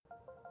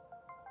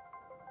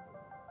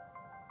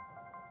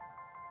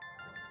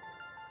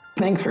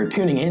Thanks for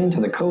tuning in to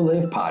the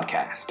Co-Live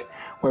podcast,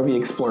 where we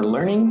explore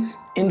learnings,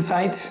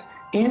 insights,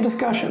 and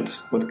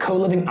discussions with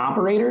co-living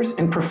operators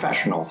and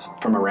professionals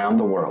from around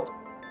the world.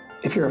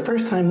 If you're a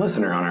first-time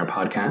listener on our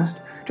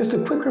podcast, just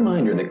a quick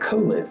reminder that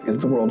Co-Live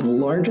is the world's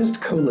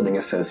largest co-living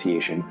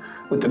association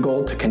with the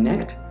goal to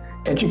connect,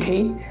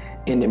 educate,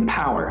 and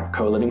empower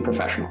co-living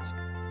professionals.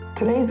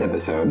 Today's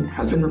episode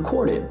has been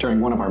recorded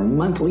during one of our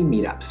monthly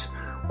meetups,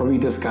 where we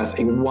discuss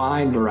a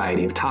wide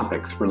variety of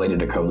topics related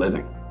to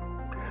co-living.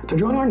 To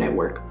join our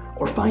network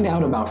or find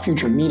out about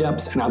future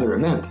meetups and other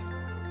events,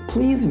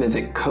 please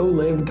visit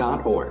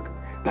coliv.org.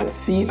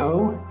 That's co-liv.org.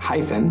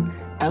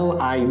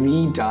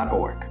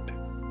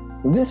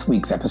 This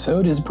week's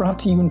episode is brought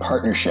to you in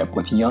partnership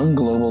with Young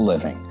Global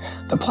Living,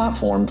 the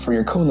platform for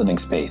your co-living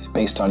space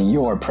based on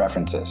your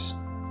preferences.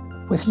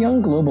 With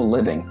Young Global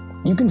Living,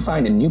 you can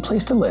find a new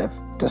place to live,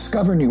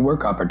 discover new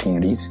work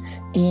opportunities,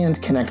 and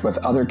connect with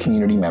other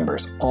community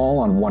members all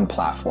on one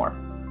platform.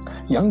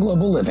 Young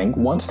Global Living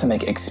wants to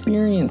make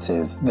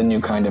experiences the new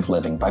kind of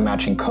living by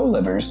matching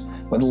co-livers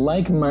with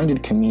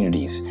like-minded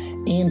communities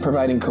and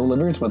providing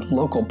co-livers with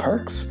local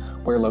perks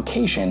where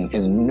location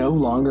is no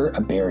longer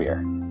a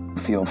barrier.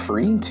 Feel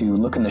free to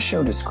look in the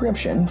show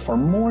description for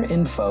more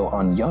info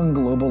on Young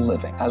Global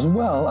Living, as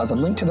well as a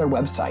link to their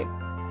website,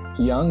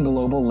 Young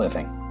Global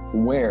Living,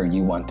 where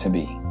you want to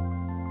be.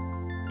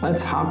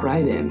 Let's hop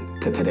right in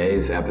to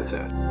today's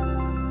episode.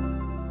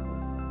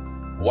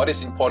 What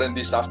is important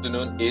this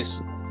afternoon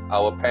is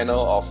our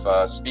panel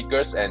of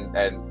speakers, and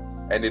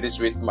it is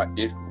with my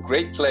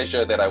great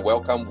pleasure that I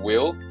welcome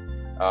Will,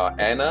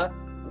 Anna,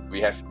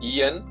 we have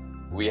Ian,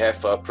 we have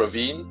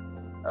Praveen,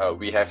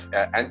 we have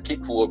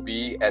Ankit, who will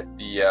be at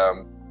the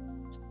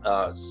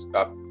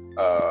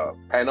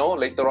panel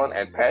later on,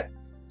 and Pat.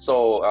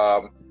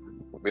 So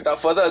without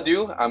further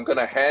ado, I'm going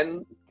to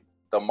hand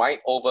the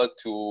mic over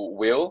to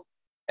Will,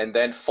 and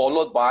then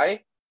followed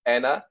by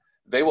Anna.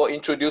 They will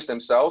introduce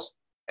themselves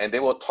and they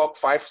will talk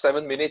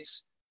 5-7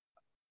 minutes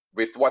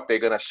with what they're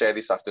going to share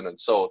this afternoon.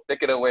 So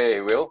take it away,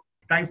 Will.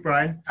 Thanks,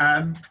 Brian.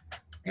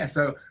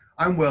 So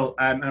I'm Will.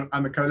 I'm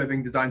a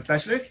co-living design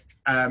specialist.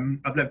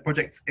 I've led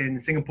projects in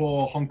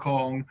Singapore, Hong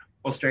Kong,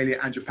 Australia,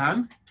 and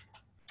Japan.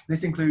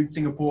 This includes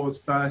Singapore's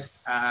first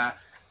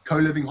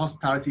co-living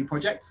hospitality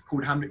project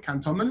called Hamlet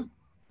Cantonment.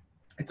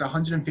 It's a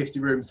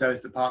 150-room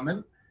service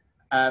apartment.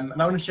 And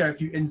I want to share a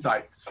few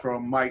insights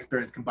from my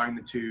experience combining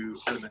the two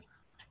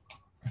elements.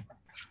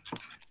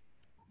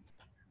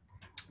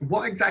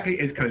 What exactly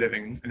is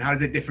co-living, and how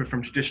does it differ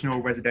from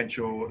traditional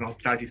residential and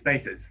hospitality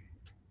spaces?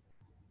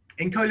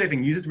 In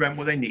co-living, users rent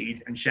what they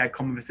need and share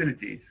common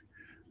facilities,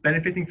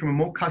 benefiting from a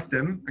more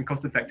custom and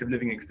cost-effective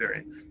living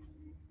experience.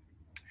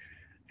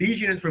 These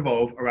units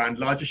revolve around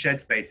larger shared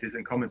spaces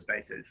and common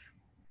spaces.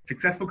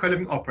 Successful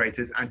co-living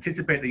operators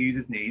anticipate the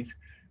user's needs,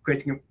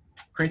 creating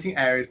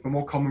areas for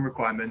more common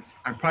requirements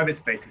and private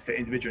spaces for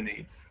individual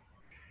needs.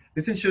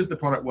 This ensures the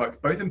product works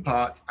both in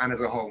parts and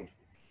as a whole.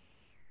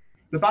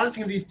 The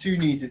balancing of these two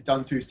needs is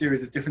done through a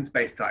series of different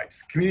space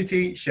types: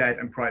 community, shared,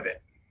 and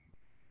private.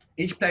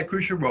 Each play a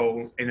crucial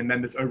role in a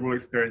member's overall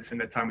experience in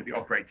their time with the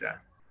operator.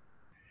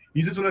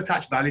 Users will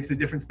attach value to the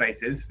different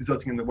spaces,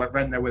 resulting in the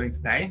rent they're willing to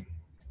pay.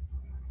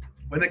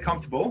 When they're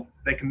comfortable,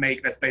 they can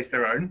make their space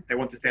their own. They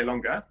want to stay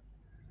longer.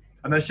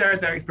 And they'll share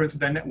their experience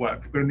with their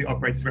network, building the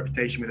operator's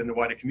reputation within the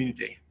wider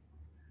community.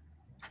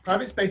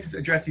 Private spaces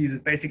address users'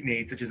 basic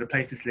needs, such as a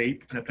place to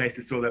sleep and a place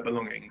to store their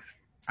belongings,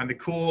 and the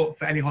core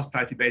for any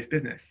hospitality-based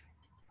business.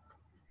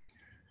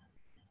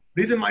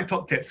 These are my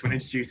top tips when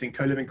introducing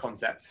co-living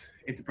concepts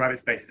into private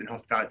spaces in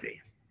hospitality.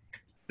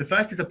 The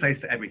first is a place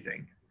for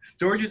everything.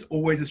 Storage is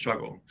always a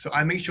struggle, so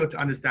I make sure to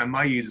understand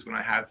my users when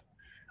I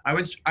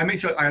make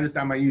sure I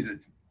understand my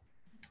users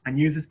and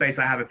use the space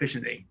I have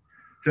efficiently,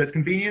 so it's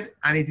convenient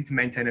and easy to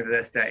maintain over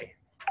their stay.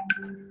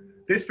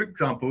 This, for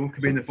example,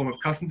 could be in the form of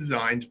custom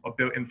designed or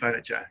built-in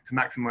furniture to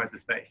maximize the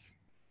space.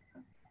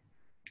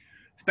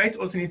 Space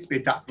also needs to be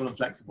adaptable and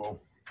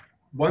flexible.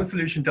 One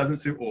solution doesn't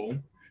suit all,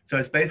 so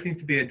a space needs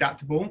to be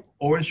adaptable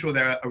or ensure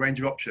there are a range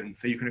of options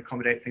so you can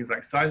accommodate things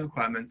like size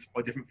requirements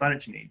or different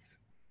furniture needs.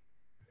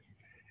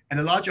 In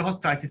a larger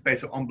hospitality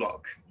space or en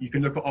bloc, you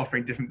can look at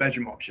offering different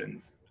bedroom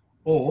options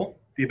or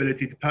the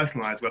ability to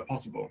personalize where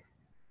possible.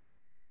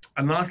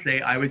 And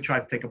lastly, I always try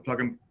to take a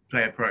plug and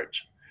play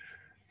approach.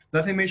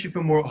 Nothing makes you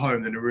feel more at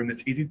home than a room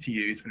that's easy to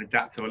use and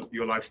adapt to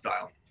your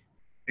lifestyle.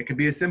 It can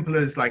be as simple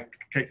as like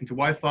connecting to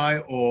Wi-Fi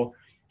or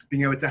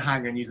being able to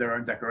hang and use their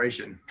own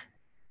decoration.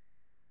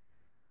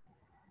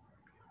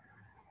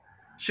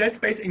 Shared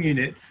space in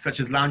units, such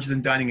as lounges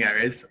and dining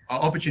areas, are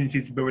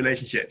opportunities to build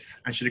relationships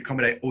and should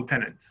accommodate all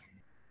tenants.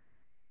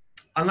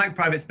 Unlike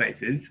private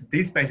spaces,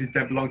 these spaces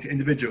don't belong to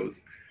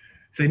individuals,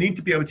 so they need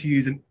to be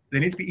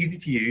easy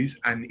to use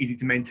and easy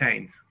to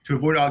maintain, to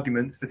avoid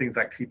arguments for things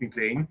like keeping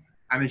clean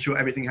and ensure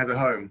everything has a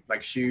home,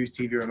 like shoes,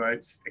 TV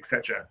remotes,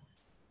 etc.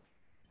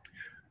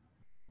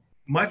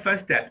 My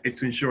first step is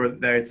to ensure that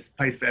there is a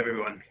place for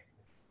everyone.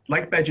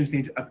 Like bedrooms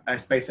need a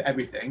space for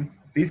everything,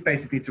 these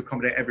spaces need to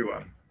accommodate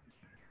everyone.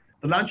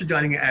 The lounge and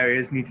dining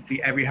areas need to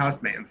see every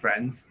housemate and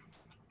friends.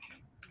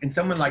 In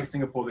somewhere like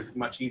Singapore, this is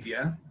much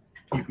easier.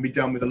 You can be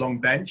done with a long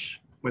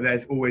bench where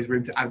there's always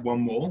room to add one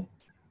more.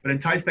 But in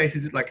tight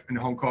spaces like in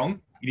Hong Kong,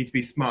 you need to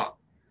be smart.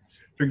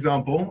 For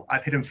example,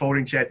 I've hidden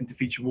folding chairs into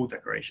feature wall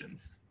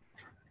decorations.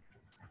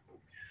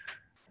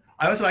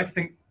 I also like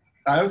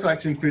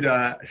to include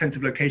a sense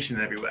of location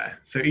everywhere.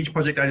 So each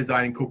project I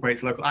design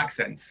incorporates local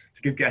accents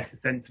to give guests a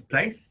sense of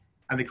place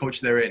and the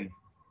culture they're in.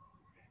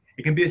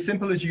 It can be as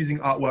simple as using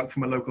artwork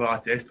from a local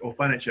artist or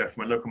furniture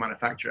from a local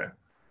manufacturer.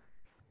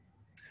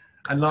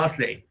 And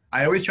lastly,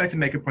 I always try to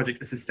make a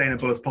project as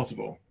sustainable as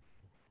possible.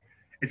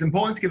 It's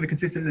important to give a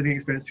consistent living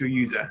experience to a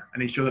user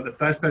and ensure that the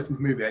first person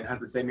to move in has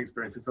the same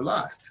experience as the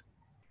last,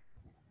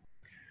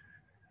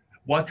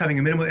 whilst having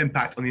a minimal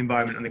impact on the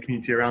environment and the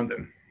community around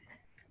them.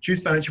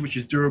 Choose furniture which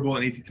is durable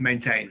and easy to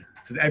maintain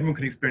so that everyone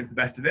can experience the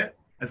best of it,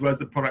 as well as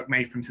the product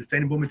made from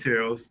sustainable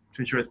materials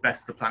to ensure it's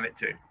best for the planet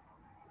too.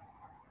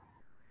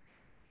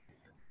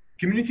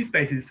 Community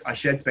spaces are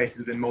shared spaces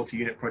within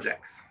multi-unit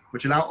projects,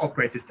 which allow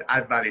operators to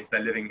add value to their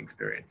living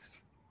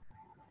experience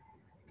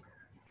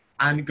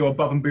and go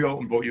above and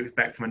beyond what you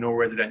expect from a normal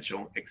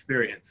residential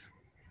experience.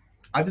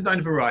 I've designed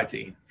a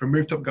variety, from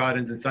rooftop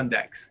gardens and sun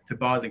decks to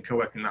bars and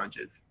co-working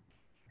lounges.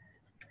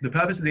 The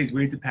purpose of these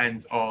really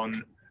depends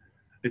on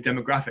the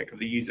demographic of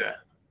the user,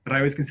 but I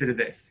always consider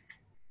this: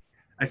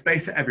 a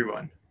space for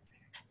everyone.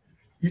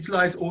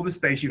 Utilize all the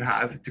space you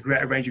have to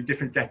create a range of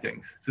different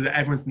settings so that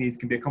everyone's needs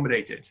can be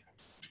accommodated.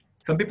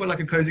 Some people like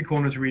a cozy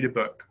corner to read a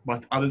book,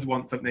 whilst others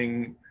want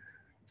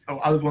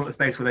a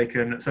space where they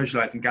can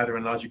socialize and gather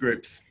in larger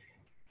groups.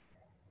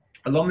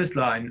 Along this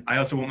line, I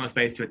also want my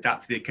space to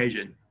adapt to the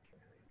occasion.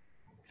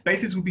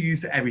 Spaces will be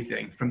used for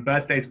everything, from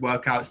birthdays,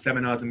 workouts,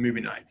 seminars, and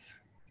movie nights.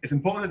 It's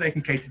important that they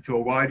can cater to a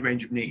wide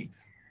range of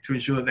needs to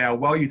ensure that they are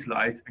well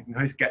utilized and can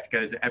host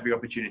get-togethers at every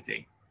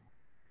opportunity.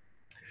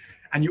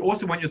 And you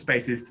also want your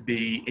spaces to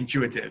be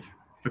intuitive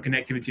for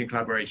connectivity and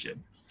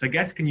collaboration, so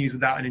guests can use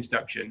without an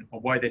introduction or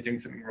why they're doing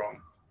something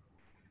wrong.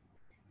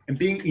 And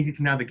being easy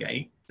to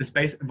navigate, the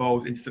space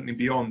evolves into something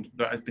beyond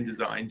that has been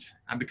designed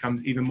and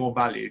becomes even more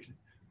valued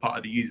part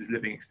of the user's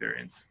living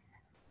experience.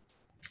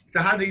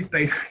 So how do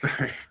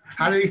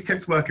these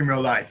tips work in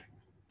real life?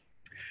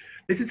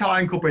 This is how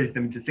I incorporated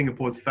them into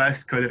Singapore's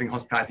first co-living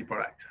hospitality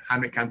product,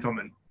 Hamlet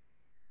Cantonment.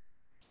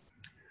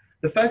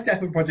 The first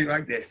step of a project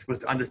like this was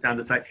to understand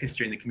the site's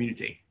history in the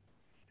community.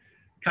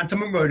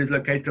 Cantonment Road is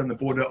located on the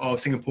border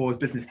of Singapore's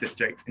business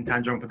district in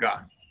Tanjong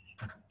Pagar.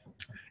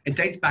 It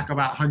dates back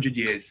about 100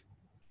 years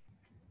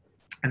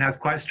and has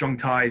quite strong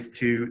ties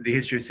to the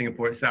history of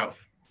Singapore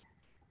itself.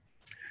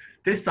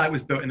 This site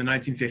was built in the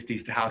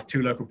 1950s to house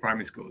 2 local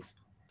primary schools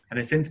and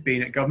has since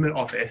been a government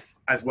office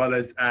as well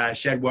as a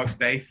shared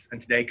workspace and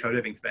today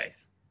co-living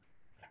space.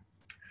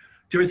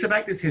 To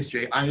respect this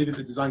history, I knew that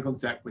the design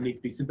concept would need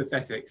to be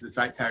sympathetic to the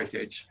site's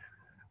heritage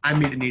and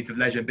meet the needs of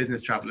leisure and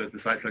business travelers the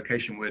site's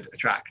location would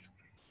attract.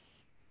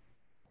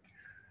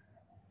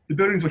 The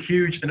buildings were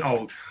huge and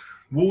old.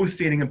 Walls,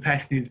 ceiling, and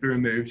pests needed to be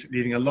removed,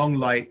 leaving a long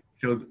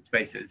light-filled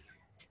spaces.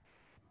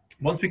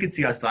 Once we could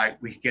see our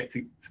site, we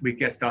could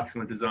get started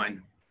on the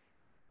design.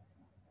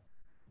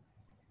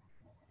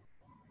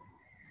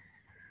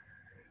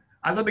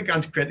 As I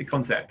began to create the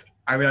concept,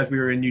 I realized we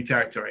were in new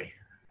territory.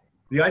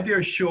 The idea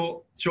of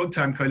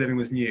short-term co-living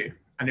was new,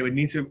 and I would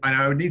need to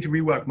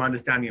rework my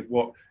understanding of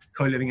what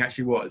co-living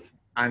actually was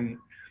and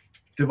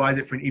devise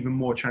it for an even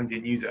more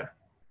transient user.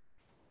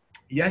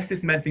 Yes,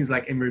 this meant things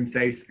like in-room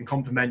safes and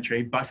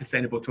complementary but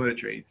sustainable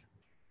toiletries,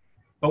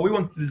 but we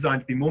wanted the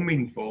design to be more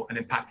meaningful and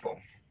impactful.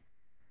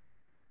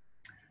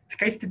 To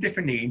cater to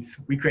different needs,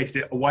 we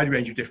created a wide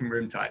range of different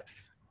room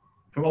types,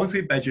 from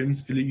ensuite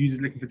bedrooms for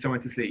users looking for somewhere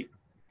to sleep,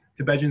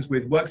 to bedrooms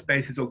with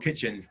workspaces or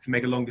kitchens to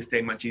make a longer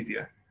stay much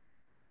easier.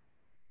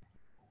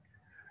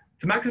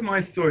 To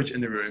maximize storage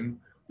in the room,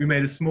 we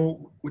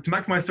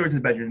customized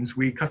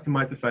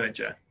the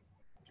furniture.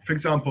 For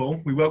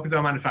example, we worked with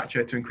our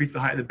manufacturer to increase the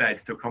height of the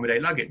beds to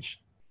accommodate luggage.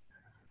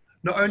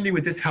 Not only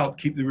would this help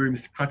keep the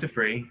rooms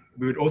clutter-free,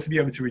 we would also be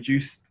able to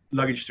reduce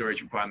luggage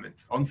storage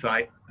requirements on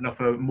site and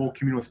offer more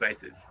communal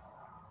spaces.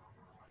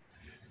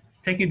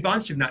 Taking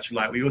advantage of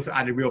natural light, we also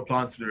added real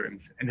plants to the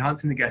rooms,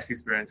 enhancing the guest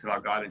experience of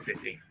our garden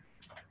city.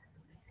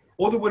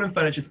 All the wooden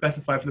furniture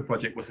specified for the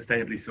project was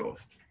sustainably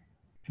sourced.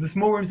 For the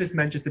small rooms, this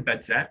meant just a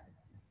bed set,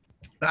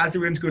 but as the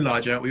rooms grew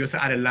larger, we also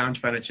added lounge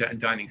furniture and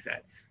dining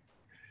sets.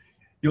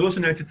 You'll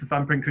also notice the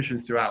thumbprint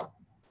cushions throughout.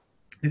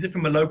 These are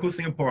from a local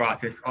Singapore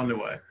artist,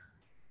 Onluo.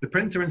 The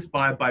prints are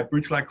inspired by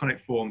brutal iconic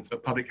forms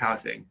of public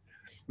housing,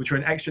 which are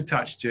an extra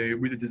touch to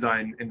root the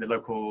design in the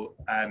local,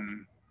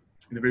 in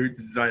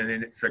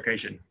its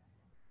location.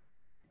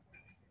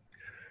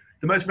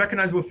 The most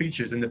recognizable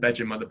features in the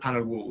bedroom are the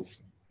paneled walls,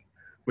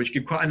 which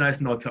give quite a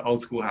nice nod to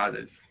old school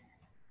houses.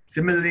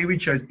 Similarly, we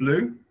chose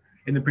blue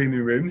in the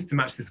premium rooms to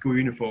match the school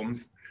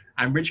uniforms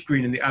and rich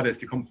green in the others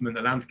to complement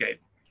the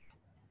landscape.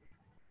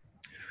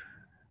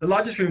 The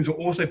largest rooms were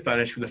also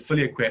furnished with a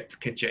fully equipped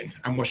kitchen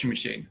and washing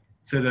machine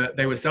so that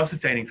they were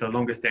self-sustaining for the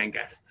longer staying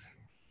guests.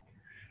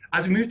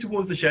 As we moved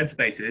towards the shared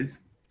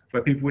spaces,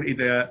 where people would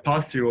either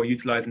pass through or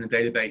utilize on a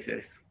daily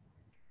basis,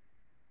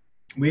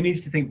 we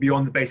needed to think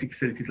beyond the basic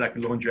facilities like a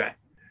laundrette.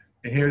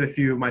 And here are a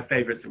few of my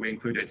favorites that we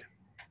included.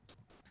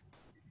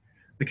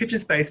 The kitchen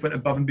space went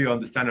above and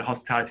beyond the standard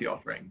hospitality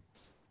offering.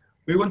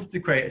 We wanted to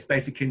create a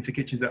space akin to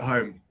kitchens at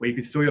home, where you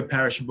could store your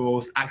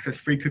perishables, access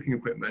free cooking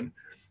equipment,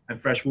 and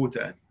fresh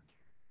water.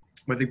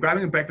 Whether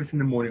grabbing a breakfast in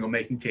the morning or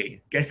making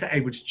tea, guests are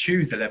able to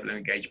choose their level of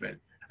engagement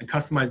and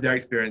customize their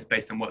experience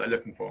based on what they're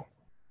looking for.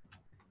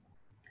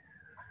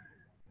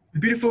 The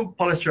beautiful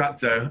polished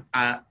terrazzo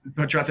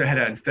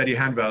header and sturdy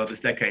handrail of the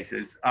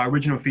staircases are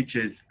original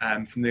features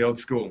from the old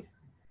school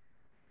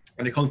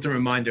and a constant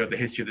reminder of the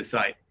history of the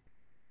site.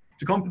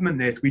 To complement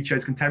this, we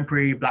chose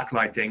contemporary black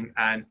lighting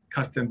and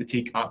custom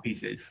boutique art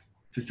pieces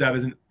to serve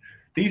as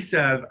these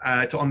serve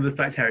to honor the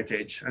site's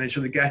heritage and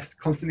ensure the guests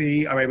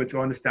constantly are able to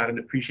understand and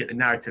appreciate the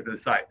narrative of the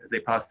site as they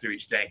pass through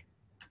each day.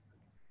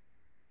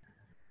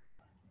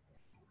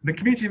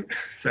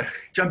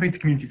 Jumping to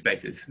community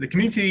spaces. The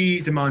community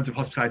demands of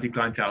hospitality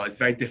clientele is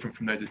very different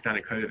from those of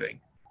standard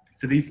co-living.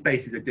 So these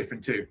spaces are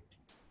different too.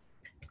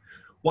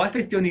 Whilst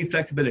they still need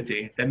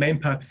flexibility, their main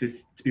purpose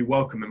is to be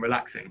welcome and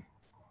relaxing.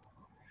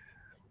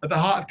 At the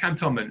heart of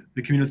Cantonment,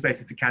 the communal space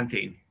is the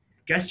canteen.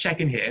 Guests check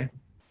in here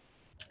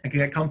and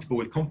can get comfortable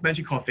with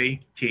complimentary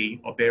coffee,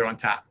 tea, or beer on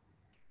tap.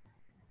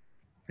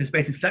 The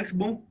space is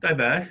flexible,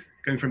 diverse,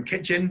 going from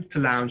kitchen to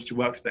lounge to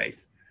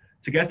workspace,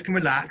 so guests can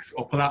relax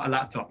or pull out a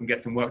laptop and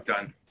get some work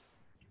done.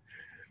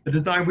 The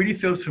design really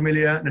feels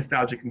familiar,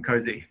 nostalgic, and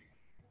cozy.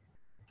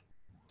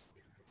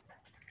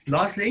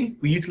 Lastly,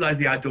 we utilized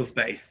the outdoor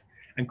space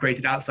and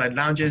created outside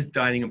lounges,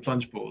 dining, and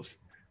plunge pools,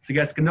 so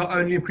guests can not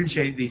only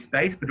appreciate the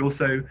space, but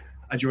also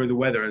enjoy the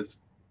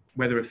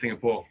weather of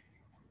Singapore.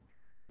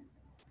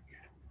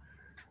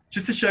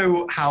 Just to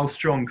show how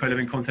strong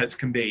co-living concepts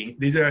can be,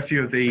 these are a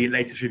few of the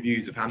latest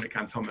reviews of Hamlet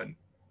Cantonment.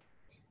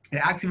 It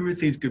actively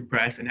receives good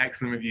press and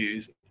excellent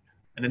reviews,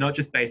 and they're not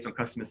just based on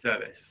customer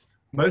service.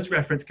 Most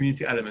reference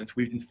community elements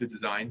weaved into the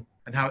design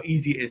and how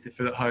easy it is to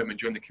feel at home and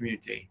join the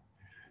community.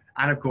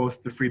 And of course,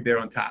 the free beer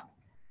on tap.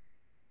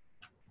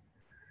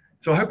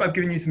 So I hope I've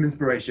given you some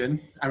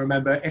inspiration. And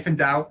remember, if in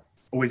doubt,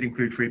 always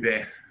include free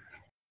beer.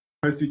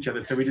 Close to each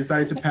other, so we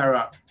decided to pair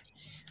up.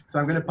 So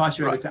I'm going to pass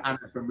you over to Anna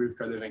from Roof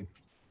Co-Living.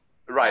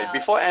 Right.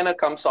 Before Anna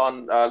comes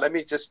on, let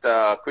me just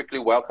quickly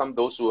welcome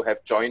those who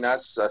have joined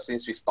us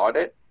since we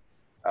started.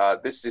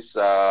 This is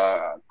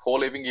a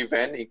co-living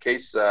event. In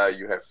case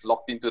you have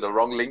logged into the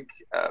wrong link,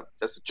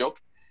 just a joke.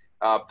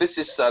 This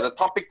is the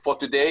topic for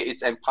today.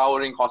 It's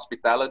empowering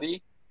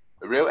hospitality,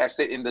 the real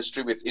estate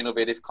industry with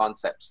innovative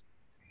concepts.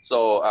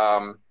 So,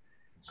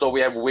 so we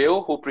have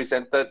Will who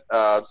presented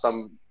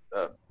some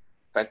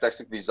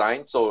fantastic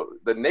design. So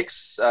the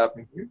next,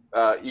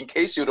 in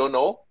case you don't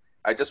know,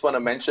 I just want to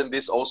mention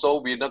this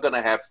also. We're not going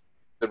to have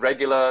the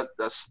regular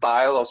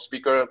style of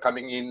speaker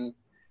coming in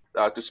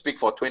to speak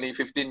for 20,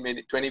 15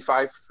 minutes,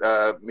 25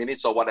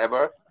 minutes or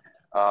whatever.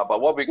 But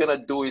what we're going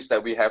to do is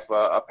that we have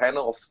a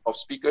panel of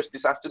speakers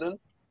this afternoon,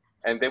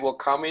 and they will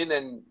come in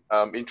and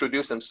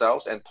introduce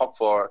themselves and talk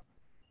for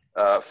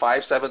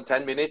 5, 7,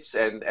 10 minutes,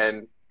 and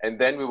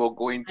then we will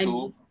go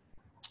into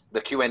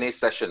the Q&A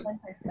session.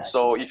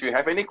 So if you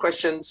have any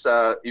questions,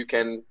 you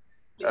can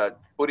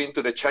put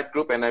into the chat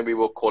group, and then we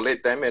will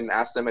collate them and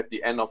ask them at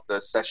the end of the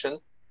session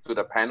to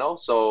the panel.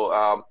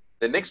 So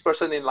the next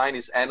person in line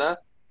is Anna.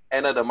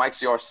 Anna, the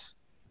mic's yours.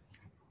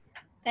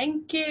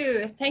 Thank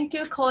you,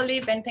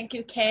 Colib, and thank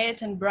you,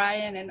 Kate and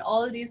Brian and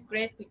all these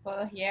great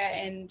people here.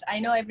 And I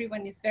know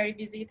everyone is very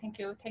busy. Thank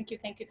you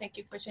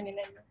for joining in.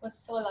 It was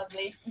so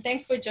lovely.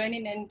 Thanks for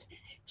joining and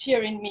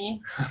cheering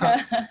me.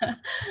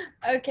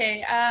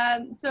 Okay,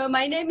 so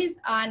my name is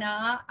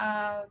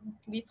Anna.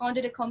 We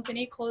founded a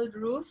company called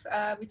Roof,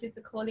 which is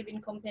the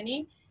co-living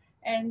company.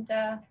 And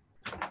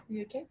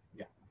you okay?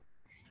 Yeah.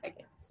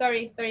 Okay.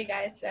 Sorry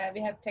guys.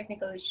 We have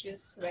technical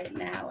issues right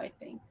now, I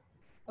think.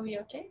 Are we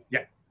okay?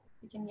 Yeah.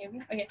 You can hear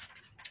me?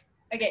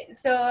 Okay,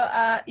 so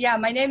yeah,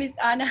 my name is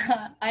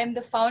Anna. I'm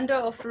the founder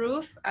of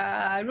Roof.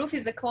 Roof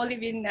is a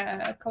co-living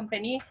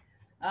company.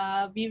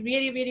 We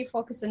really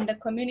focus on the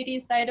community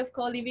side of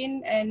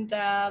co-living, and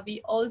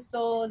we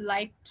also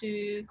like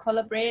to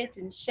collaborate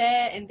and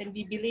share, and then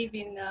we believe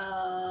in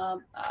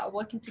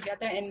working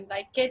together. And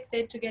like Kate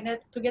said,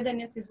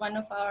 togetherness is one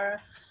of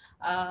our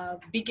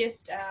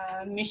biggest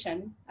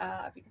mission,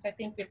 because I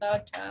think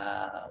without,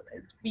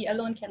 we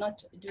alone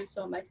cannot do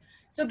so much.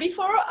 So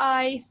before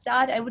I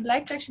start, I would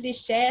like to actually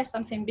share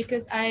something,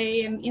 because I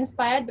am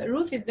inspired, but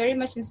Roof is very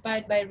much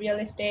inspired by real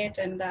estate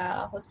and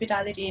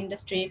hospitality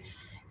industry.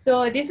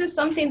 So this is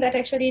something that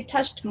actually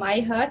touched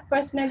my heart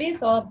personally.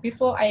 So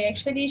before I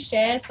actually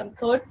share some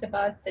thoughts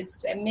about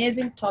this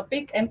amazing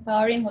topic,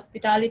 empowering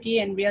hospitality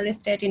and real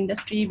estate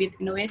industry with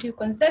innovative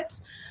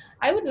concepts,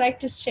 I would like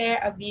to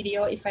share a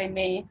video, if I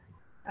may.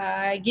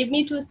 Give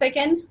me 2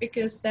 seconds,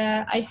 because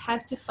I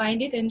have to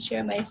find it and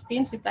share my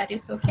screens, if that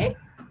is okay.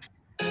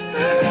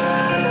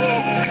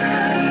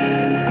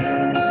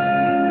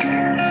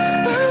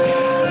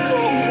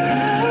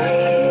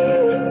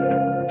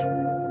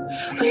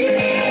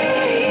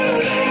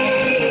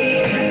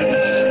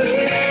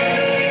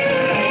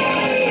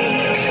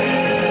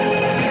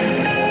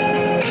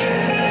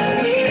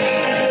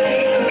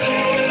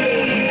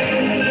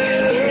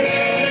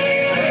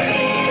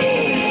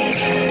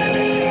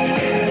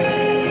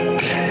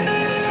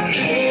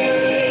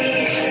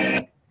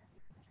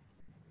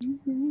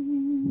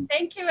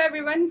 thank you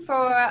everyone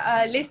for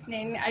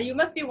listening. You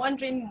must be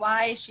wondering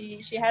why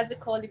she has a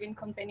co-living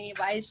company.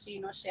 Why is she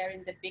not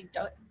sharing the big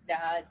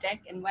deck,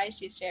 and why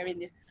she's sharing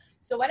this?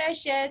 So what I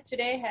shared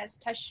today has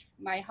touched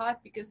my heart,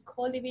 because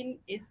co-living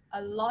is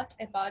a lot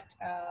about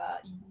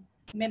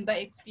member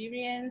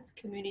experience,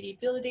 community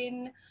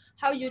building,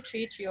 how you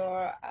treat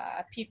your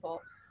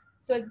people.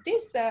 So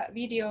this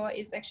video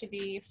is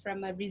actually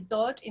from a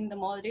resort in the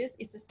Maldives.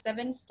 It's a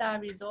 7-star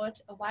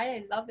resort. What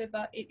I love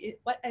about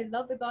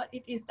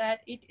it is that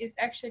it is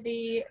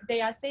actually,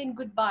 they are saying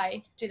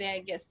goodbye to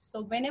their guests.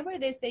 So whenever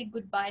they say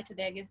goodbye to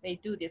their guests, they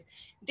do this.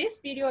 This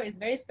video is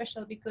very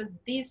special because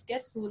these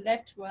guests who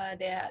left were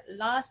their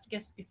last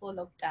guests before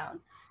lockdown.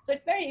 So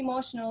it's very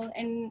emotional,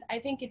 and I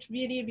think it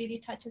really, really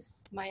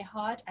touches my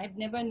heart. I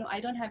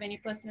don't have any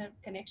personal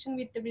connection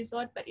with the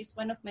resort, but it's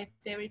one of my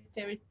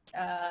favorite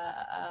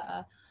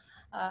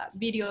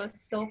videos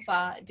so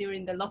far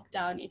during the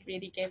lockdown. It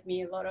really gave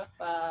me a lot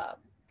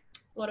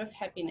of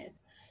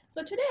happiness.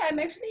 So today I'm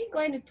actually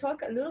going to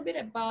talk a little bit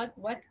about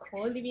what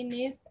co-living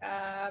is.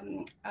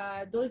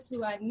 Those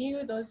who are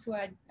new, those who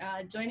are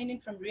joining in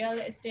from real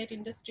estate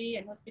industry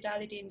and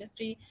hospitality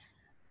industry,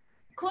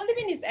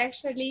 co-living is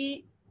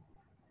actually,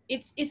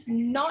 it's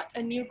not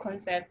a new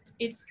concept.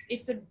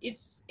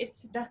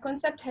 The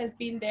concept has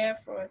been there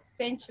for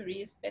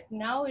centuries, but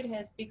now it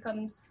has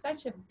become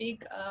such a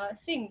big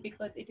thing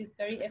because it is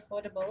very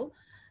affordable.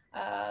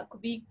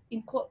 We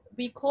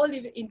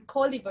co-live in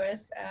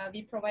co-livers.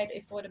 We provide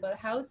affordable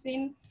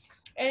housing,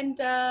 and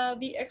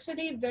we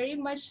actually very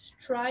much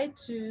try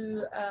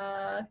to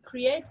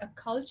create a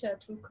culture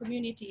through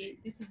community.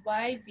 This is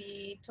why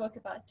we talk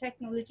about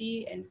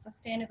technology and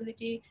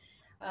sustainability,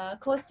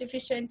 cost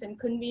efficient and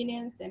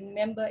convenience and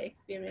member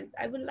experience.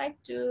 I would like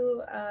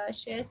to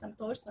share some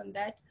thoughts on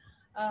that.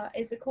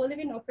 As a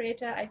co-living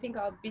operator, I think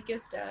our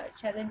biggest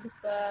challenges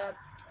were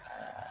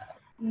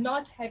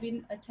not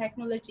having a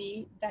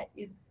technology that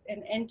is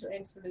an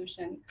end-to-end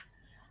solution.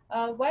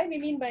 What we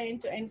mean by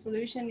end-to-end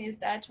solution is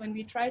that when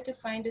we try to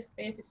find a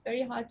space, it's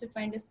very hard to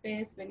find a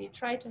space. When you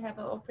try to have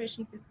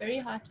operations, it's very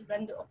hard to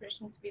run the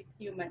operations with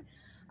human.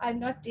 I'm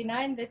not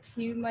denying that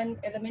human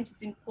element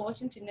is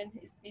important in an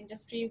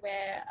industry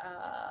where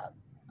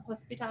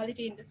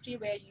hospitality industry,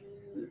 where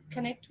you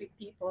connect with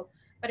people.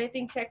 But I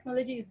think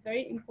technology is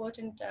very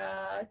important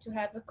to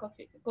have a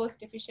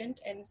cost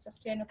efficient and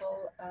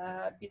sustainable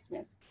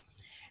business.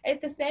 At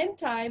the same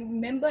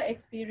time, member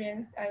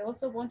experience, I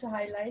also want to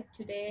highlight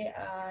today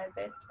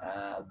that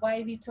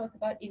why we talk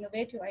about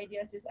innovative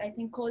ideas is I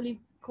think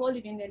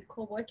co-living and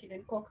co-working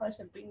and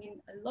co-culture bring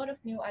in a lot of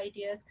new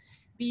ideas.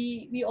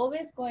 We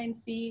always go and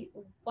see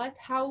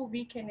how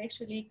we can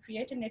actually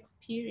create an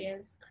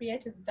experience,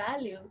 create a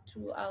value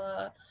through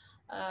our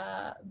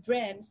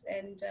brands,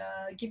 and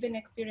give an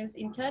experience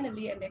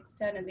internally and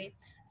externally.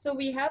 So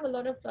we have a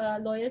lot of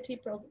loyalty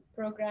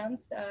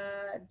programs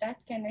that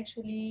can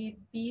actually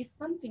be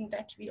something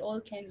that we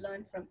all can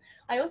learn from.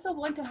 I also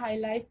want to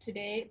highlight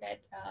today that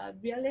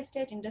real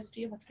estate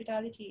industry,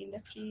 hospitality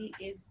industry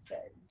is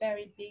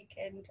very big,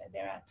 and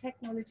there are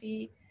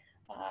technology,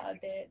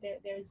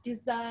 there's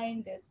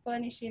design, there's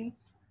furnishing.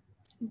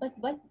 But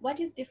what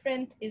is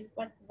different is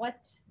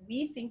what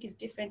we think is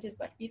different is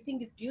what we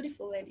think is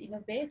beautiful and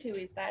innovative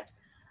is that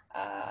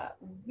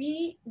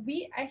we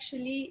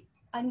actually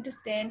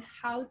understand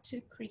how to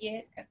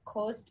create a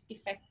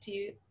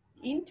cost-effective,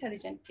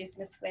 intelligent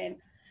business plan.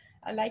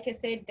 Like I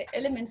said, the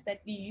elements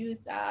that we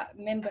use are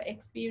member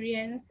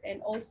experience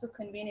and also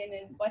convenient.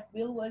 And what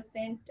Will was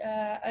saying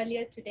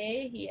earlier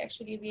today, he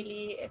actually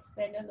really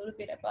explained a little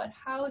bit about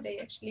how they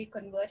actually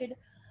converted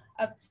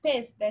a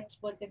space that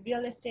was a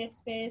real estate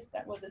space,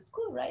 that was a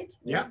school, right?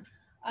 Yeah.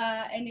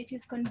 And it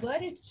is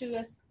converted to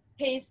a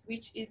space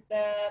which is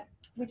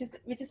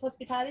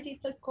hospitality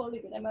plus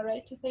co-living. Am I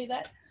right to say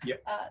that? Yeah.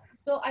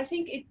 So I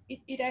think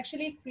it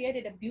actually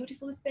created a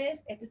beautiful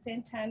space. At the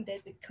same time,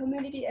 there's a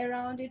community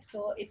around it.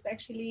 So it's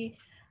actually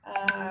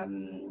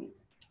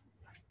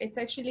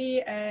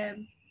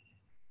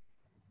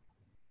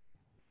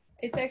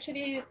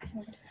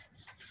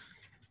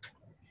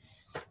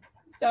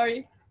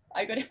sorry,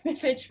 I got a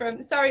message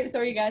from,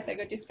 sorry guys, I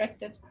got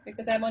distracted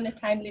because I'm on a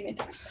time limit.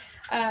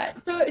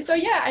 So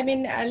yeah, I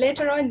mean,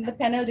 later on in the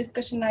panel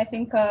discussion, I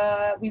think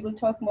we will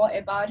talk more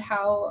about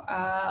how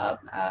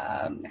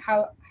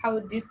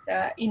this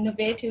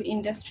innovative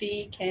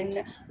industry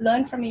can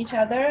learn from each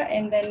other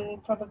and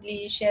then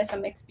probably share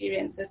some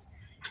experiences.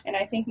 And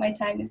I think my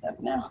time is up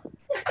now.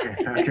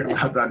 Okay,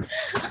 well done.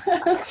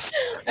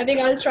 I think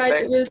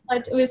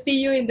we'll see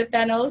you in the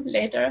panel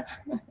later.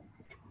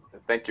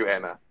 Thank you,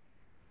 Anna.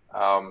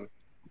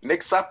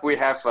 Next up, we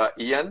have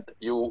Ian.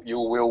 You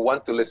will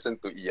want to listen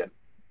to Ian.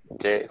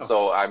 Okay,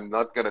 so I'm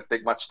not going to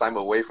take much time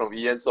away from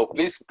Ian. So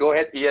please go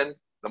ahead, Ian.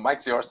 The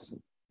mic's yours.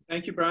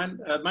 Thank you, Brian.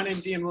 My name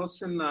is Ian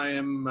Wilson. I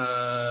am,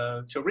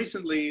 most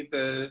recently,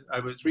 the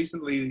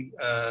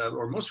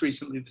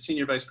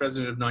Senior Vice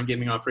President of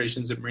Non-Gaming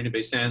Operations at Marina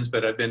Bay Sands,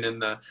 but I've been in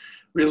the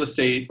real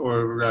estate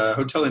or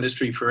hotel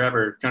industry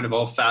forever, kind of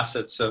all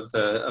facets of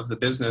the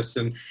business.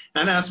 And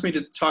Anna asked me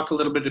to talk a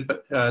little bit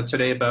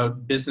today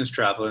about business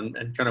travel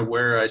and kind of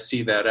where I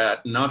see that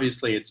at. And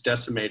obviously it's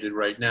decimated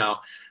right now.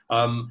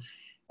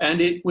 And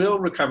it will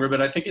recover,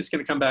 but I think it's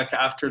going to come back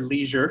after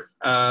leisure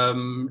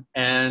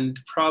and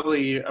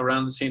probably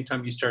around the same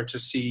time you start to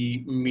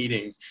see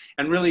meetings.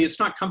 And really, it's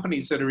not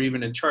companies that are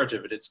even in charge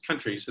of it. It's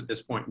countries at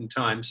this point in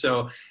time.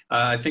 So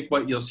I think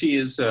what you'll see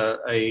is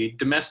a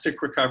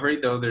domestic recovery,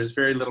 though there's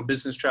very little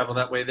business travel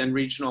that way, then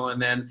regional, and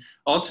then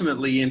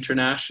ultimately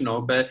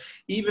international. But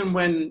even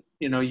when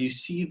you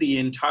see the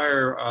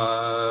entire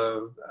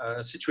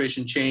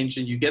situation change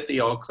and you get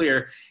the all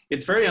clear,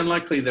 it's very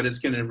unlikely that it's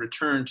going to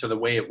return to the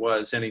way it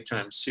was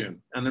anytime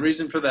soon. And the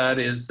reason for that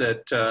is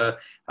that,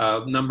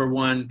 number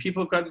one,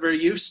 people have gotten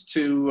very used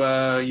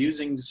to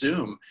using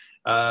Zoom.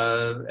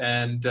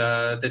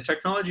 The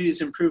technology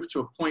has improved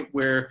to a point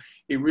where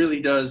it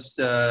really does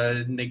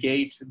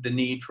negate the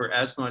need for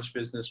as much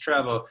business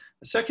travel.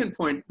 The second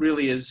point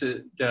really is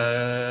that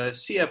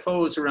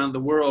CFOs around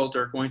the world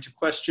are going to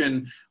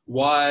question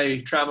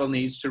why travel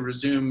needs to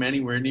resume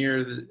anywhere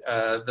near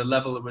the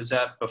level it was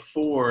at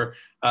before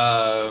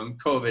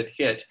COVID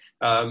hit.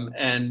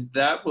 And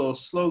that will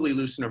slowly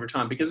loosen over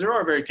time because there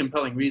are very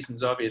compelling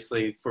reasons,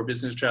 obviously, for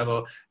business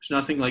travel. There's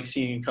nothing like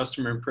seeing a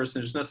customer in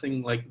person. There's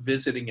nothing like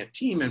visiting a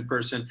team in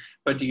person,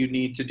 but do you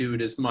need to do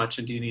it as much?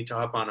 And do you need to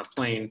hop on a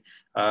plane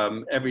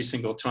every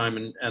single time?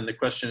 And the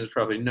question is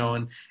probably no.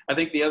 And I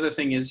think the other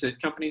thing is that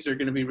companies are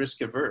going to be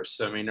risk averse.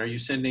 I mean, are you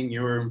sending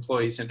your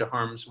employees into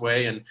harm's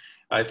way? And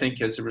I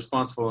think as a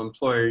responsible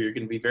employer, you're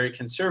going to be very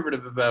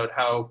conservative about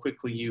how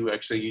quickly you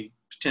actually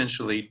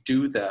potentially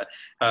do that.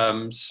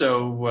 That's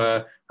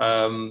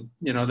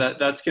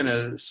going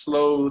to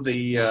slow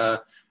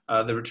the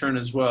return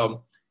as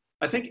well.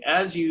 I think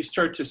as you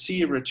start to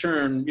see a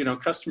return,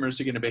 customers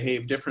are going to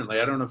behave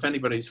differently. I don't know if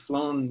anybody's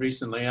flown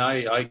recently.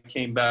 I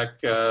came back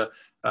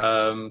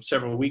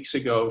several weeks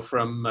ago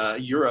from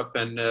Europe,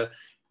 and I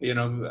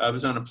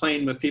was on a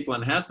plane with people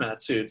in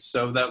hazmat suits.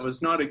 So that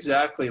was not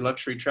exactly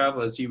luxury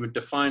travel as you would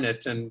define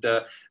it. And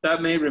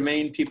that may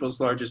remain people's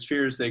largest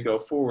fear as they go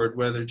forward,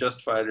 whether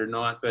justified or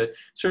not. But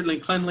certainly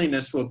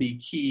cleanliness will be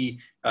key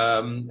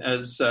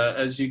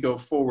as you go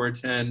forward.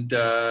 And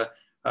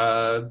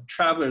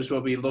travelers will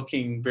be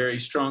looking very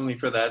strongly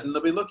for that. And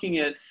they'll be looking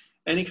at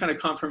any kind of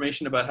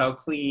confirmation about how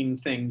clean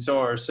things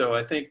are. So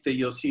I think that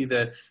you'll see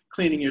that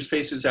cleaning your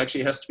spaces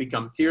actually has to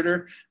become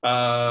theater.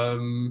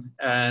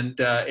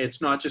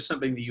 It's not just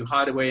something that you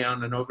hide away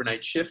on an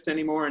overnight shift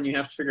anymore, and you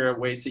have to figure out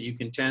ways that you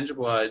can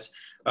tangibilize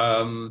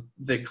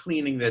the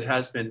cleaning that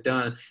has been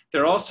done.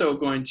 They're also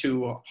going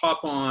to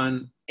hop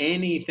on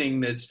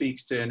anything that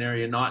speaks to an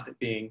area not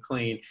being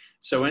clean.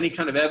 So any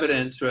kind of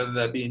evidence, whether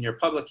that be in your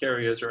public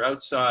areas or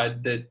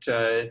outside,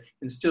 that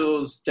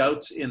instills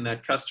doubts in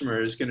that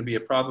customer is going to be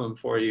a problem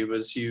for you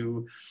as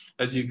you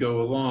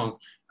go along.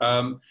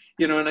 And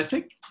I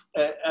think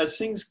as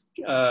things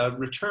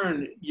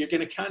return, you're going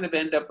to kind of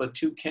end up with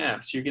two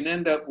camps. You're going to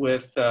end up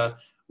with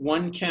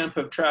one camp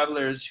of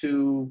travelers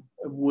who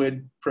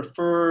would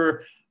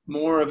prefer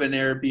more of an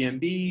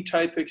Airbnb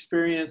type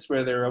experience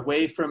where they're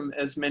away from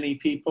as many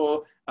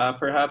people,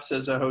 perhaps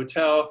as a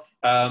hotel,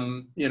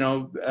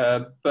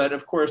 but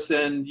of course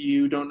then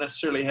you don't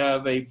necessarily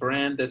have a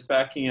brand that's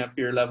backing up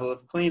your level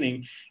of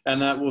cleaning.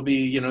 And that will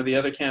be, the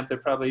other camp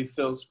that probably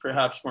feels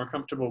perhaps more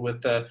comfortable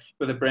with a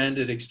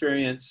branded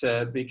experience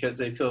because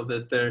they feel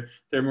that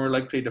they're more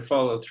likely to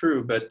follow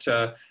through. But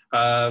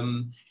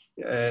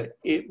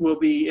it will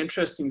be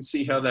interesting to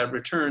see how that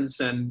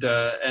returns and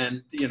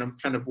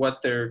kind of what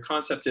their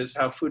concept is,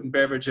 how food and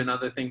beverage and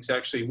other things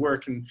actually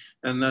work.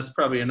 And that's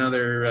probably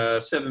another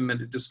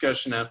 7-minute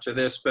discussion after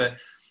this. But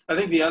I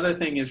think the other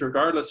thing is,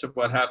 regardless of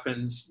what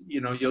happens,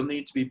 you'll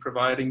need to be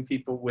providing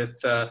people with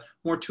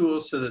more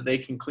tools so that they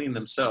can clean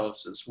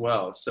themselves as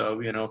well. So,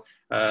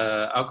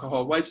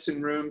 alcohol wipes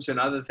in rooms and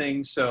other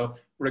things. So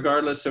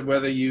regardless of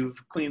whether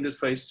you've cleaned this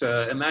place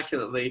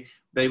immaculately,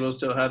 they will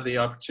still have the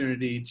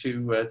opportunity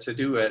to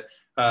do it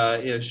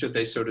should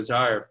they so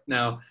desire.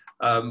 Now,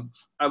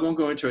 I won't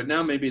go into it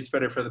now. Maybe it's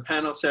better for the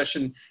panel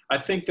session. I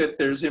think that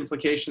there's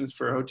implications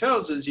for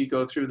hotels as you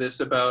go through this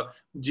about,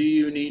 do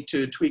you need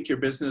to tweak your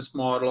business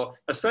model,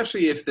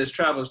 especially if this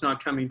travel is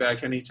not coming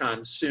back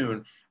anytime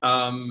soon.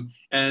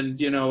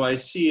 I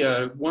see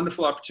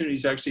wonderful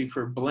opportunities actually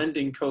for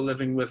blending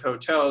co-living with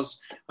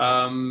hotels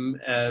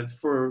if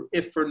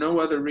for no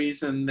other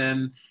reason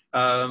than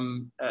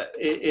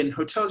in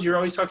hotels, you're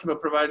always talking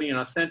about providing an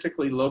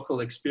authentically local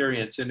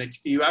experience. And if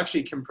you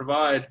actually can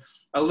provide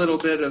a little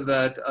bit of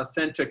that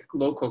authentic authentic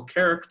local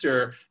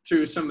character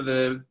through some of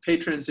the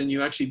patrons, and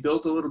you actually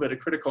build a little bit of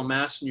critical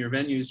mass in your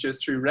venues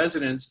just through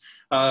residents,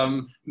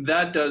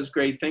 that does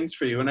great things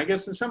for you. And I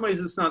guess in some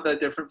ways it's not that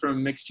different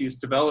from mixed-use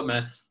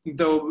development,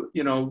 though,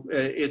 you know,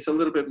 it's a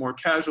little bit more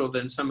casual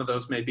than some of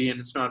those may be, and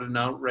it's not an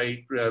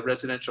outright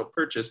residential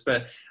purchase.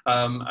 But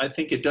I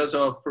think it does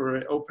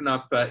open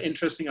up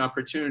interesting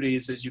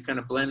opportunities as you kind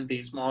of blend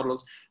these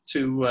models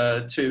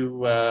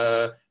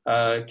to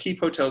keep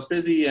hotels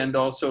busy and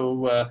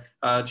also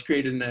to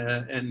create an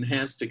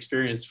enhanced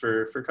experience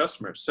for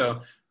customers. So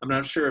I'm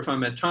not sure if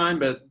I'm at time,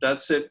 but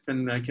that's it,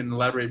 and I can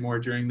elaborate more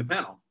during the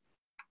panel.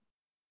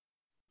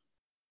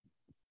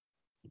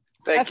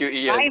 Thank you,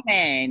 Ian.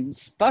 Simon,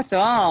 spot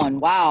on.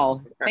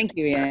 Wow. Thank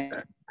you,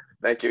 Ian.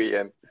 Thank you,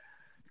 Ian.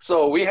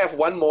 So we have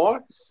one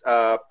more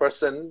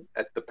person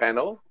at the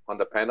panel,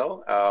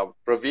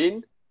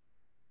 Praveen.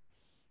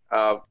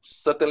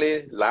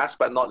 Certainly last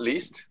but not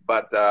least,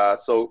 but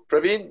so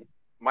Praveen,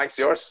 mic's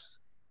yours.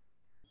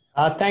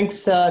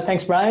 Thanks,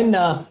 Brian.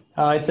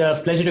 It's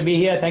a pleasure to be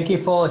here. Thank you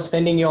for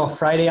spending your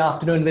Friday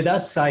afternoon with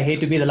us. I hate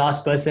to be the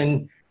last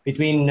person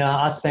between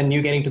us and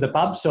you getting to the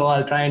pub, so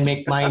I'll try and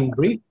make mine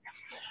brief.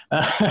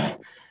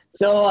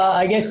 So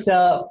I guess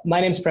my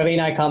name's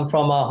Praveen. I come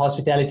from a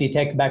hospitality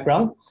tech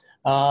background.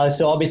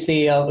 So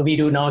obviously we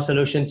do now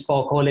solutions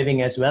for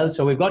co-living as well.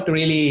 So we've got to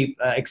really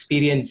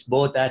experience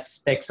both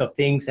aspects of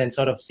things and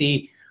sort of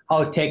see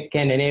how tech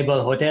can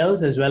enable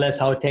hotels as well as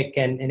how tech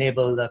can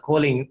enable the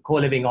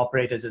co-living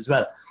operators as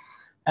well.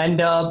 And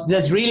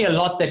there's really a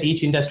lot that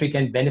each industry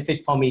can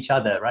benefit from each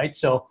other, right?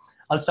 So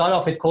I'll start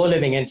off with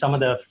co-living and some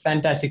of the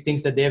fantastic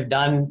things that they've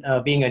done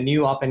being a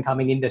new up and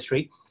coming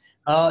industry.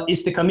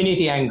 Is the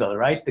community angle,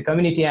 right? The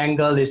community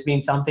angle has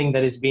been something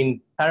that has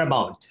been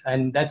paramount,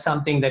 and that's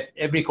something that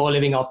every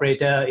co-living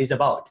operator is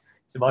about.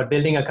 It's about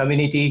building a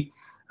community,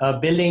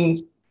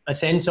 building a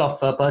sense of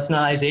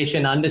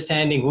personalization,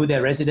 understanding who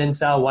their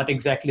residents are, what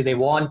exactly they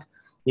want,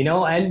 you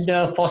know, and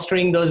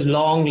fostering those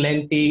long,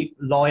 lengthy,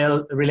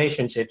 loyal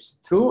relationships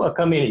through a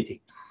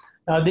community.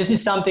 Now, this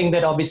is something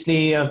that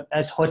obviously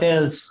as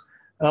hotels,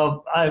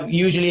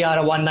 usually are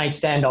a one-night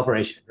stand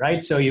operation,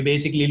 right? So you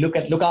basically look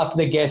after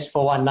the guest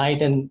for one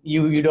night, and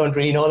you don't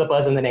really know the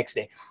person the next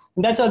day.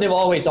 And that's how they've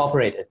always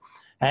operated.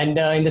 And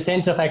in the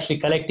sense of actually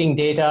collecting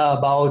data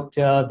about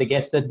the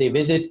guests that they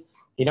visit,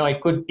 you know,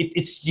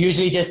 it's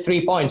usually just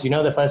 3 points, you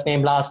know, the first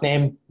name, last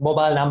name,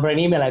 mobile number, and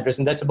email address,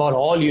 and that's about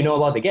all you know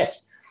about the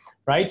guest,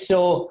 right?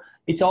 So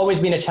it's always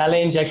been a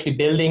challenge actually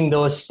building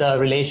those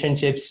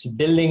relationships,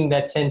 building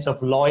that sense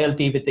of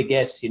loyalty with the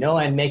guests, you know,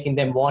 and making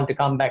them want to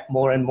come back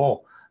more and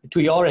more to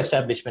your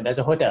establishment as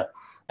a hotel.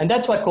 And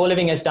that's what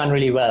co-living has done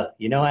really well,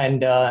 you know,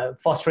 and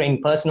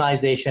fostering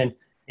personalization,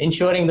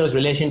 ensuring those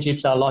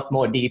relationships are a lot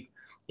more deep,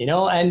 you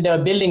know, and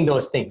building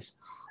those things.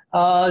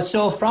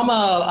 So from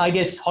a, I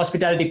guess,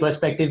 hospitality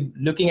perspective,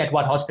 looking at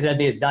what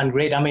hospitality has done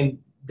great. I mean,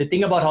 the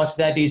thing about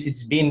hospitality is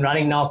it's been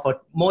running now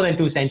for more than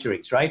 2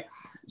 centuries, right?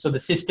 So the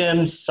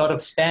systems sort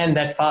of span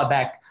that far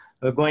back.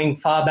 We're going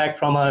far back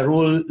from a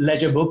rule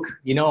ledger book,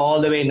 you know, all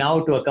the way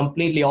now to a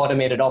completely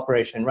automated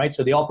operation, right?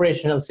 So the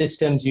operational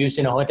systems used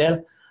in a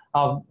hotel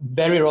are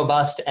very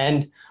robust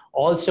and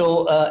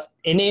also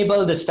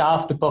enable the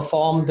staff to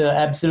perform the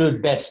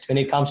absolute best when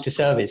it comes to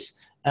service.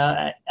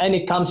 And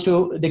it comes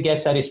to the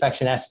guest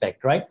satisfaction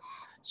aspect, right?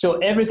 So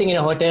everything in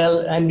a hotel,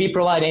 and we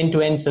provide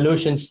end-to-end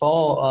solutions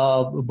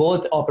for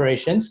both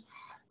operations.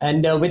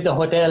 And with the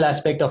hotel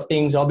aspect of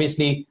things,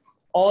 obviously,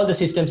 all the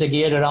systems are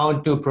geared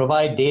around to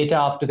provide data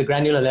up to the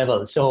granular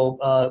level. So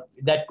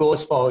that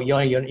goes for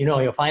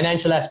your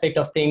financial aspect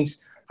of things,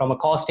 from a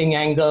costing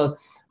angle,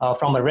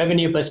 from a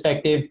revenue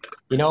perspective.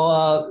 You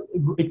know,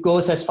 it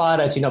goes as far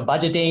as, you know,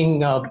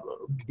 budgeting,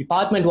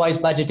 department-wise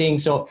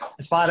budgeting. So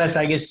as far as,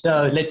 I guess,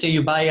 let's say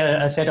you buy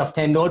a set of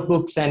 10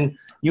 notebooks and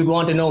you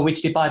want to know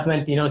which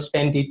department, you know,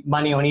 spent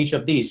money on each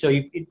of these. So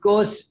it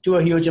goes to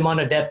a huge amount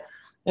of depth.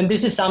 And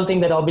this is something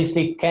that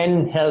obviously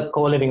can help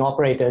co-living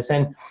operators.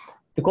 And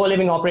the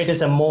co-living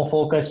operators are more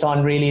focused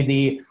on really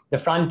the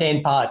front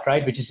end part,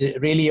 right, which is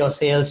really your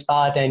sales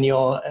part and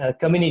your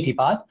community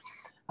part.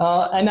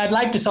 And I'd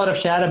like to sort of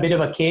share a bit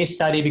of a case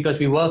study because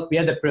we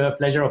had the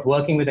pleasure of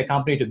working with a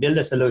company to build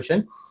a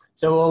solution.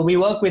 So we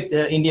work with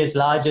India's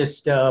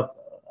largest,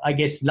 I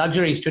guess,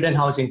 luxury student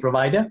housing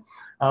provider.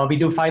 We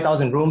do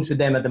 5,000 rooms with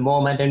them at the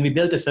moment, and we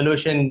built a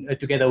solution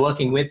together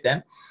working with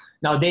them.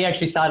 Now, they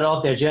actually started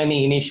off their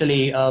journey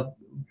initially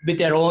with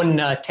their own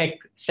tech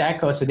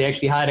stack, so they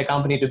actually hired a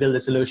company to build a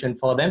solution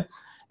for them.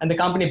 And the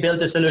company built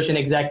the solution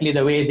exactly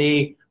the way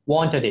they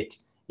wanted it,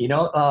 you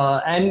know.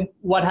 And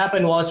what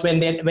happened was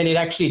when it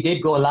actually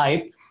did go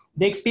live,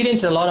 they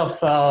experienced a lot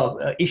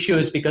of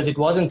issues because it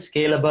wasn't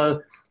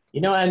scalable,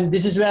 you know, and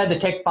this is where the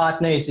tech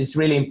partner is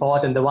really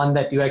important, the one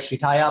that you actually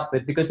tie up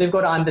with, because they've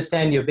got to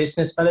understand your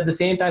business, but at the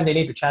same time, they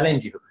need to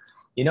challenge you.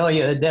 You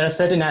know, there are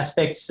certain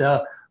aspects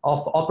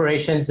of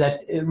operations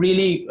that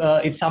really,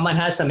 if someone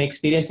has some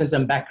experience and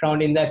some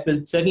background in that,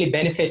 will certainly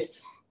benefit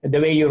the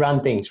way you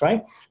run things,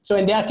 right? So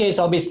in their case,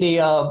 obviously,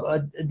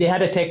 they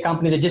had a tech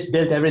company that just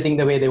built everything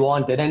the way they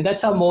wanted. And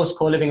that's how most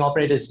co-living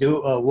operators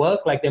do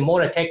work. Like they're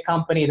more a tech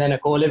company than a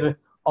co-living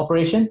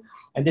operation.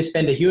 And they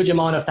spend a huge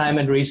amount of time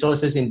and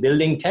resources in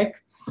building tech.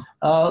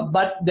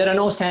 But there are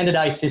no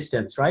standardized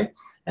systems, right?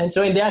 And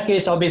so in their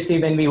case, obviously,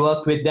 when we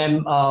worked with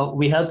them,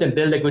 we helped them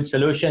build a good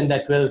solution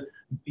that will,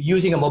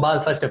 using a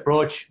mobile-first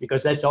approach,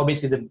 because that's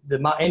obviously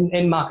the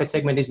end market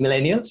segment is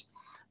millennials.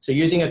 So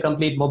using a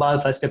complete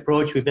mobile-first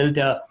approach, we built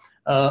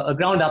a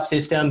ground-up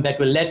system that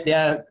will let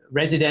their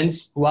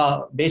residents, who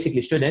are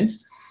basically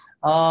students,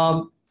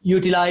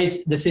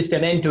 utilize the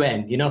system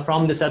end-to-end,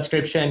 from the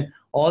subscription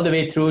all the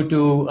way through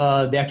to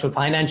the actual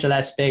financial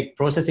aspect,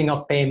 processing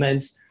of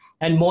payments,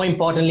 and more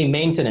importantly,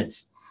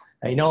 maintenance.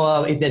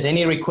 If there's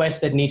any request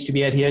that needs to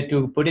be adhered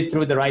to, put it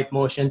through the right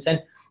motions. And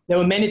there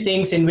were many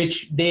things in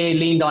which they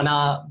leaned on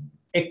our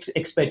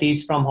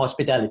expertise from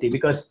hospitality,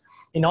 because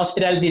in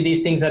hospitality, these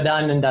things are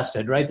done and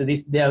dusted, right?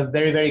 They are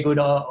very, very good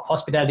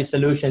hospitality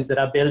solutions that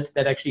are built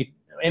that actually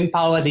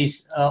empower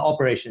these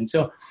operations.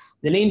 So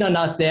they leaned on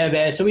us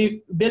there. So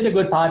we built a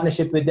good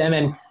partnership with them,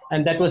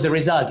 and that was the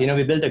result.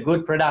 We built a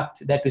good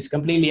product that was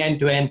completely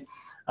end-to-end,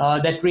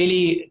 that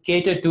really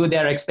catered to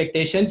their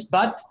expectations,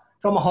 but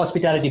from a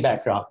hospitality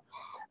background.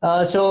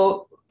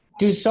 So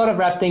to sort of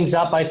wrap things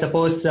up, I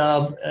suppose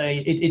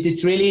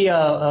it's really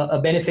a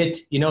benefit,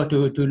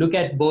 to look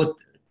at both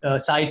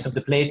sides of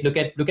the plate, look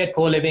at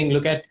co-living,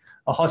 look at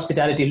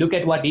hospitality, look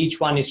at what each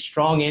one is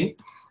strong in,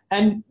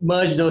 and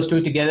merge those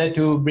two together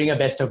to bring a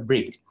best of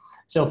breed.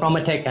 So from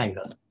a tech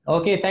angle.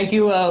 Okay, thank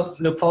you.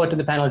 Look forward to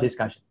the panel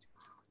discussion.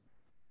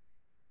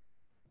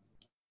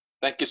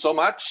 Thank you so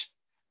much.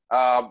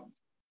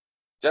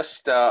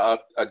 Just a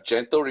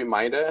gentle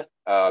reminder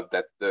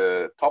that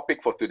the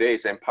topic for today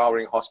is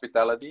empowering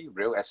hospitality,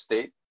 real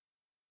estate,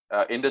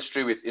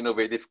 industry with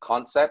innovative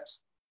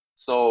concepts.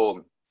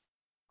 So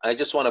I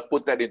just want to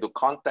put that into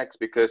context,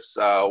 because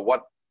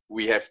what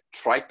we have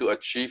tried to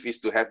achieve is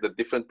to have the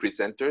different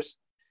presenters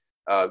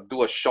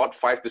do a short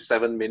 5 to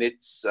 7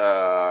 minutes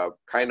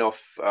kind of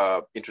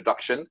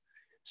introduction,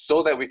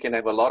 so that we can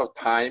have a lot of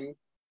time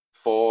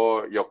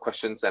for your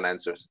questions and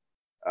answers.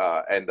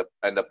 And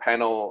the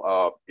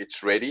panel,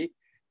 it's ready,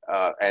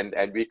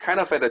 and we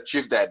kind of had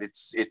achieved that.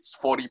 It's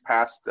 40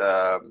 past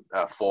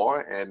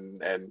 4,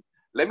 and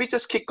let me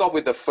just kick off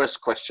with the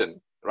first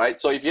question, right?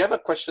 So if you have a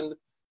question,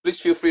 please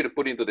feel free to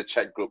put it into the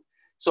chat group.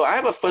 So I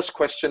have a first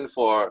question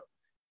for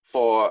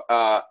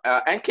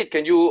Ankit.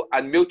 Can you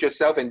unmute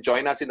yourself and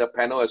join us in the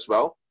panel as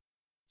well?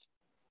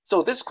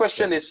 So this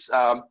question is,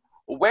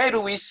 where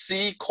do we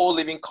see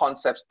co-living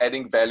concepts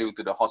adding value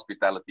to the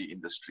hospitality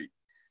industry?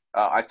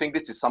 I think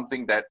this is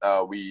something that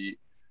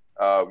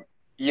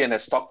Ian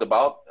has talked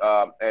about,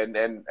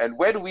 and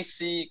where do we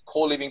see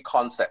co-living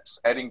concepts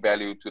adding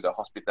value to the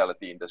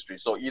hospitality industry?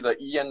 So either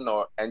Ian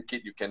or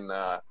Ankit, you can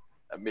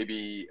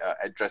maybe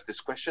address this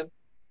question.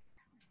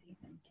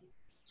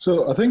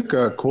 So I think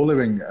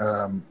co-living,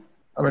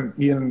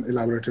 Ian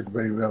elaborated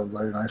very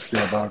nicely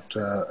about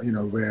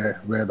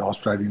where the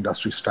hospitality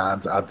industry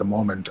stands at the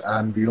moment,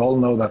 and we all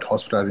know that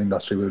hospitality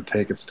industry will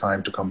take its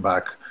time to come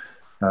back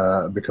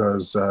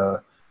because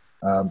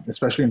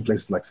especially in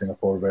places like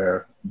Singapore,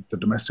 where the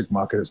domestic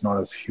market is not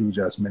as huge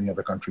as many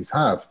other countries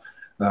have.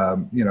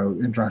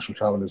 International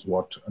travel is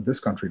what this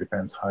country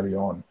depends highly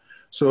on.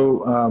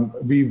 So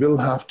we will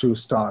have to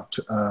start,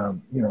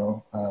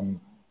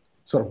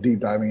 sort of deep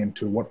diving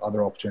into what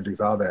other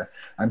opportunities are there.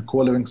 And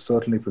co-living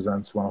certainly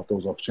presents one of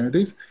those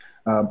opportunities.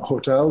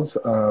 Hotels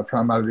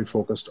primarily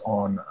focused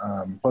on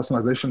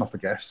personalization of the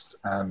guest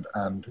and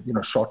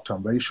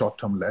short-term, very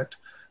short-term let.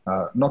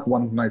 Not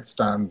one night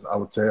stands, I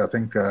would say. I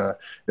think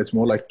it's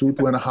more like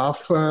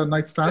 2.5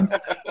 night stands.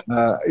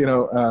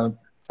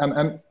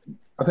 And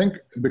I think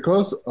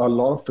because a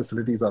lot of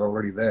facilities are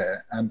already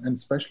there, and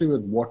especially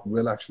with what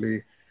Will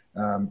actually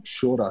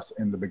showed us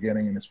in the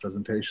beginning in his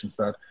presentations,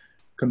 that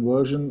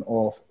conversion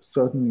of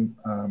certain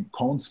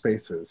common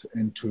spaces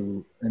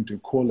into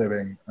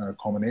co-living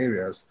common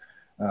areas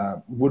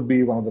would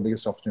be one of the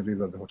biggest opportunities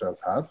that the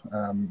hotels have.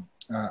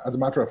 As a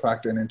matter of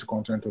fact, in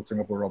Intercontinental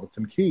Singapore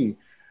Robertson Quay,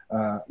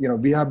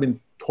 we have been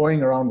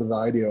toying around with the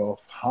idea of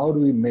how do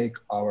we make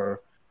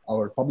our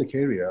public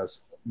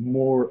areas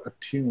more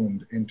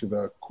attuned into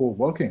the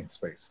co-working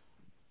space.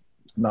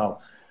 Now,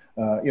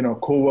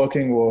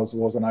 co-working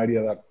was an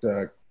idea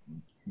that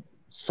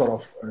sort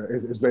of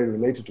is very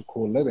related to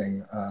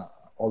co-living,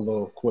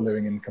 although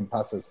co-living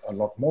encompasses a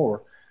lot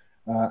more.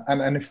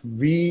 And if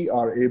we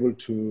are able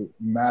to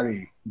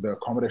marry the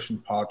accommodation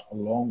part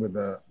along with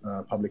the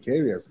public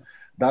areas,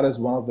 that is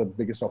one of the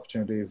biggest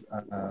opportunities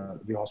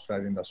the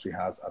hospitality industry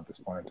has at this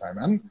point in time.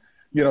 And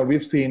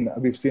we've seen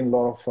a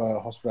lot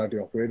of hospitality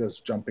operators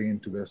jumping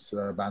into this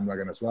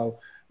bandwagon as well.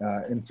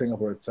 In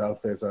Singapore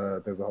itself, there's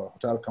a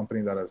hotel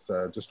company that has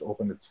just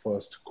opened its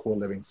first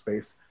co-living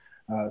space.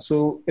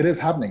 So it is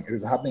happening. It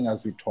is happening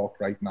as we talk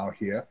right now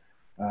here.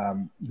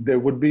 There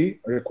would be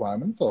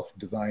requirements of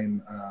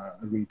design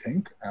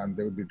rethink, and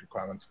there would be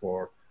requirements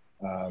for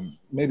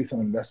maybe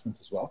some investments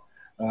as well.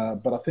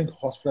 But I think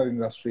hospitality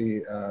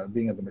industry,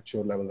 being at the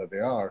mature level that they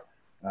are,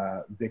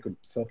 they could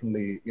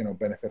certainly,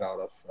 benefit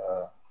out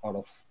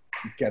of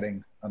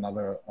getting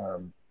another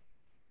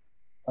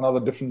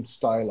different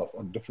style of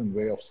a different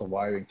way of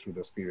surviving through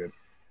this period.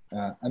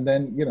 And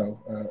then,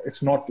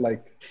 it's not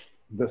like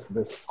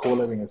this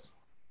co-living is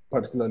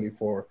particularly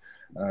for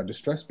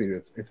distress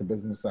periods. It's a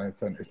business and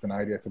it's an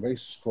idea. It's a very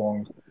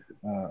strong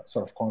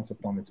sort of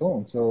concept on its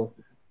own. So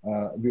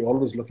we're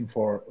always looking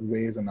for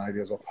ways and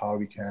ideas of how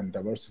we can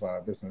diversify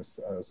our business.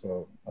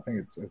 So I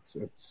think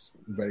it's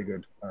very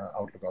good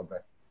outlook out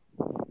there.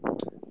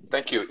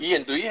 Thank you.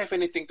 Ian, do you have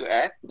anything to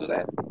add to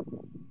that?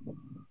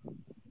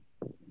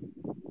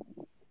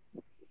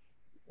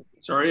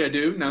 Sorry, I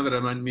do, now that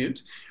I'm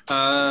unmuted.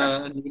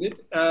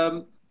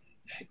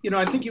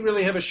 I think you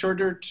really have a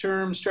shorter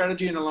term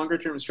strategy and a longer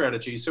term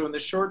strategy. So in the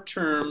short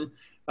term,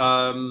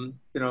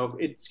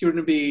 it's going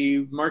to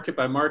be market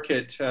by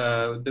market,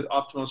 the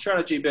optimal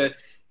strategy, but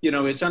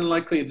it's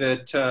unlikely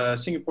that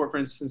Singapore, for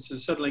instance,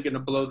 is suddenly going to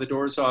blow the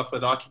doors off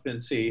with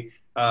occupancy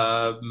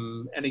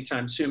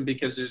anytime soon,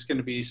 because there's going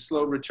to be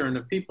slow return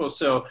of people.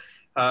 So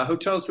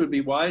hotels would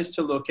be wise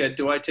to look at,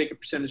 do I take a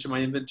percentage of my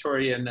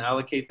inventory and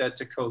allocate that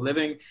to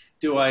co-living?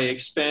 Do I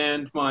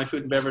expand my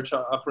food and beverage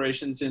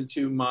operations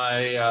into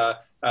my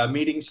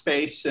meeting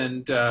space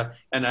and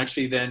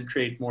actually then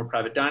create more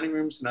private dining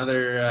rooms and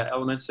other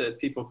elements that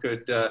people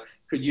could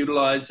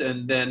utilize?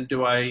 And then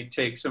do I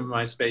take some of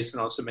my space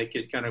and also make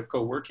it kind of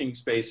co-working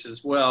space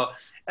as well?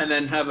 And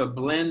then have a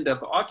blend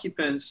of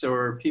occupants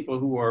or people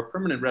who are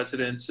permanent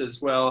residents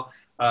as well,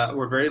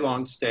 or very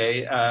long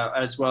stay,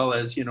 as well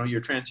as, your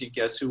transient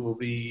guests who will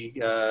be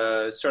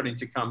starting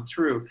to come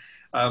through.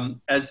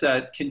 As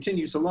that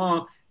continues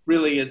along,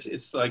 really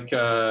it's like,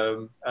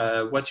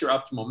 what's your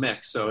optimal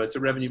mix? So it's a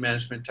revenue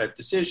management type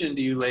decision.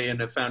 Do you lay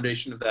in a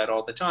foundation of that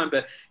all the time?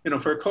 But,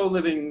 for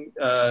co-living,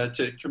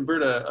 to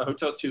convert a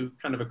hotel to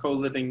kind of a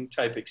co-living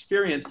type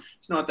experience,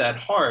 it's not that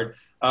hard.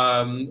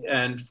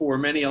 And for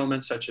many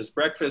elements such as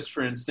breakfast,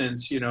 for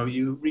instance,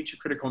 you reach a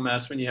critical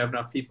mass when you have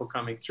enough people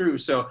coming through.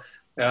 So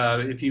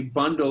if you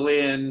bundle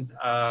in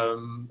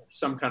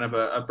some kind of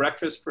a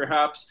breakfast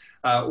perhaps,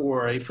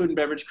 or a food and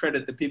beverage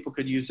credit that people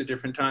could use at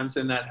different times,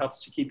 then that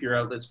helps to keep your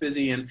outlets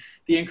busy. And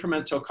the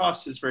incremental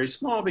cost is very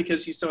small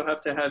because you still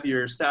have to have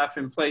your staff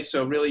in place.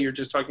 So really you're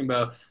just talking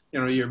about,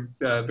 your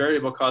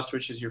variable cost,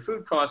 which is your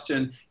food cost.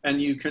 And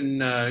you can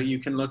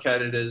look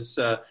at it as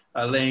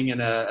laying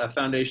in a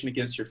foundation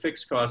against your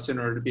fixed costs in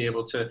order to be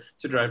able to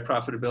drive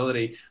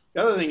profitability.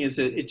 The other thing is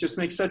it just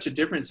makes such a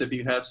difference if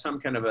you have some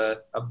kind of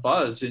a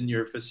buzz in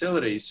your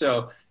facility.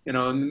 So,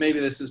 and maybe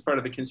this is part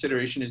of the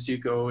consideration as you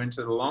go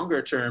into the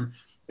longer term.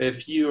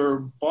 If your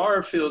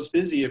bar feels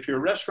busy, if your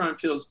restaurant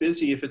feels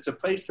busy, if it's a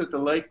place that the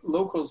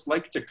locals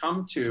like to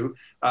come to,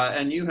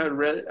 and you have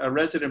a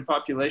resident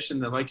population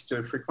that likes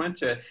to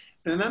frequent it,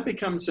 then that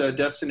becomes a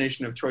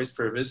destination of choice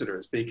for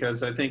visitors,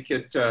 because I think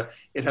it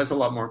has a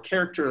lot more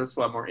character, it's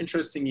a lot more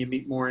interesting, you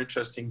meet more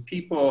interesting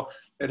people,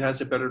 it has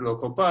a better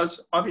local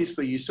buzz.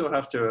 Obviously, you still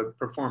have to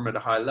perform at a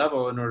high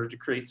level in order to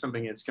create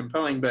something that's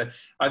compelling, but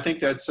I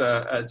think it's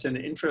an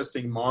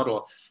interesting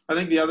model. I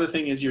think the other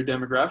thing is your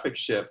demographic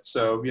shift.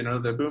 So,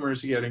 the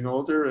boomers are getting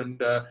older, and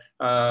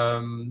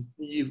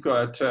you've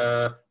got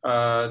the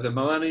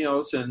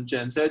millennials and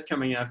Gen Z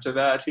coming after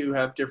that who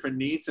have different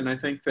needs, and I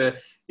think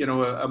that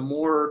a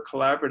more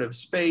collaborative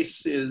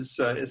space is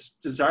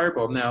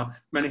desirable. Now,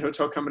 many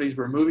hotel companies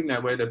were moving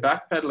that way. They're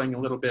backpedaling a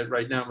little bit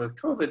right now with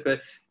COVID,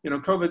 but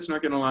COVID's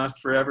not going to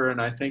last forever,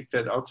 and I think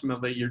that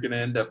ultimately you're going to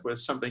end up with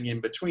something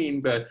in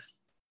between. But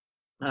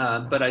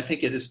I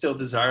think it is still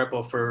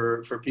desirable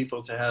for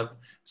people to have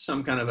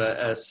some kind of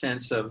a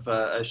sense of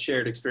a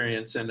shared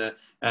experience and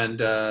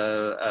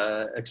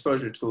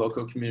exposure to the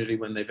local community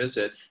when they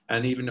visit.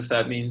 And even if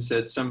that means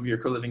that some of your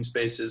co-living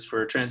space is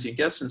for transient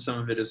guests and some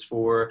of it is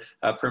for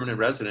permanent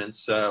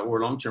residents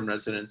or long-term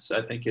residents,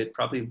 I think it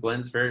probably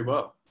blends very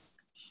well.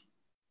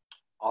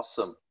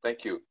 Awesome,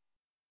 thank you.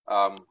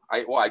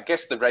 I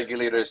guess the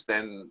regulators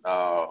then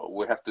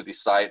will have to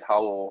decide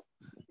how,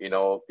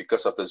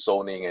 because of the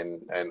zoning,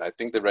 and I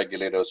think the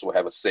regulators will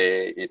have a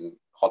say in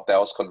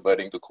hotels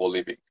converting to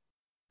co-living.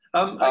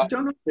 I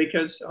don't know,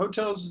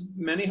 because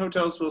many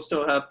hotels will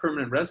still have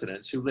permanent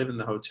residents who live in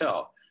the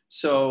hotel.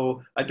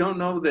 So I don't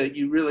know that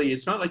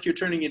it's not like you're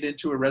turning it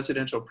into a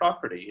residential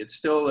property. It's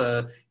still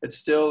a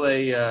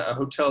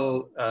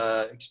hotel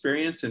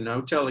experience, and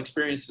hotel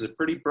experience is a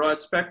pretty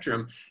broad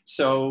spectrum.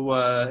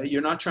 So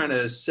you're not trying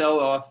to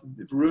sell off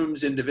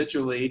rooms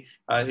individually.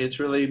 It's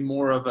really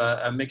more of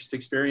a mixed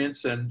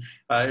experience, and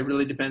it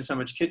really depends how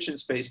much kitchen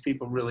space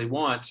people really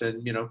want.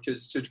 And,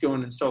 because to go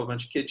and install a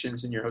bunch of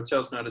kitchens in your hotel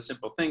is not a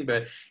simple thing.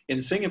 But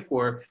in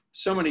Singapore,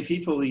 so many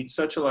people eat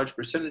such a large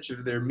percentage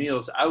of their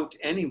meals out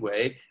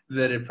anyway,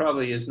 that it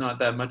probably is not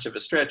that much of a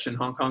stretch, and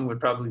Hong Kong would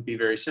probably be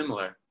very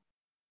similar.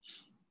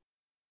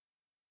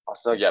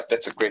 So yeah,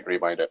 that's a great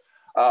reminder.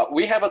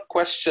 We have a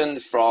question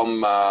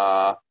from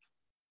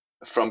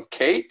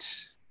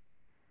Kate.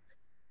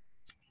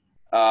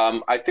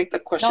 I think the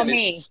question Not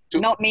me, is to,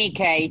 not me,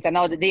 Kate.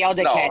 No, the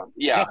other no, Kate.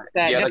 yeah,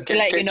 Just to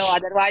let you know,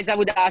 otherwise I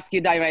would ask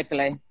you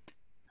directly.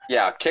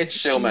 Yeah, Kate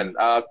Shillman.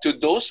 To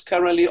those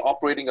currently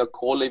operating a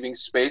co-living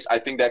space, I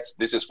think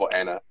this is for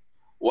Anna.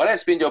 What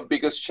has been your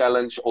biggest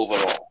challenge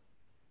overall?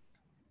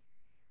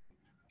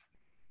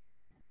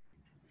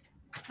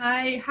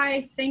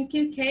 Hi. Thank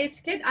you, Kate.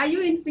 Kate, are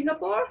you in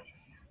Singapore?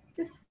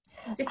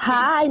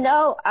 Hi,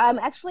 no, I'm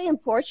actually in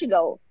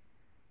Portugal.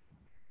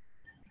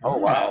 Oh,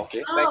 wow.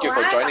 Okay. Thank you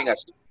for wow. joining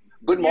us.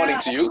 Good morning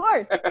to you. Of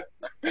course.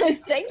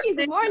 Thank you.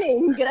 Good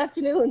morning. Good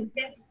afternoon.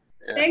 Yeah.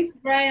 Thanks,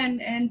 Brian.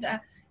 And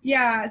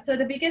so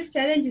the biggest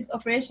challenge is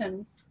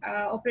operational,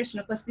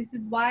 because this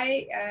is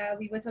why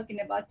we were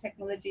talking about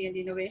technology and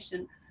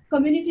innovation.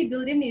 Community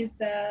building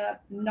is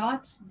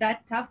not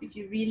that tough if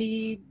you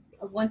really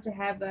want to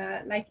have,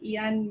 like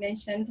Ian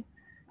mentioned,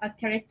 a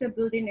character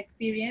building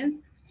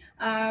experience.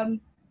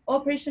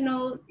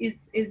 Operational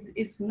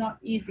is not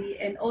easy,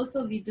 and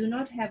also we do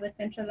not have a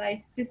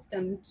centralized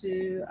system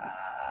to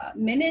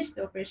manage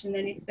the operation,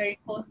 and it's very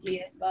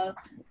costly as well.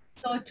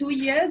 So 2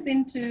 years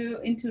into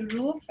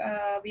Roof,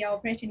 we are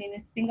operating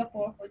in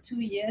Singapore for 2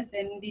 years,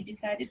 and we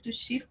decided to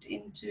shift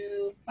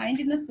into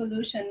finding a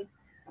solution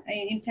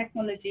in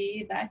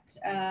technology that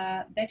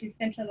that is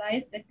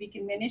centralized, that we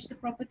can manage the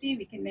property,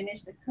 we can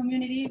manage the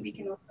community, we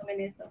can also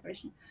manage the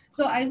operation.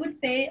 So I would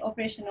say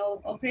operation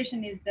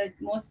is the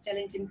most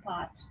challenging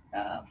part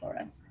for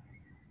us.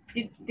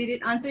 Did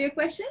it answer your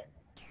question?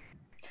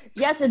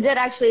 Yes, it did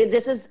actually.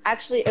 This is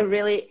actually a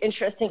really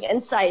interesting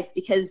insight,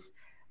 because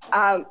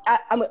I'm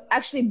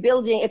actually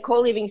building a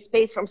co-living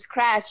space from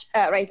scratch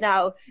right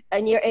now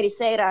near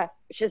Ericeira,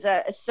 which is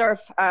a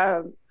surf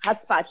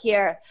hotspot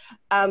here.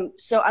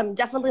 So I'm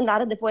definitely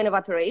not at the point of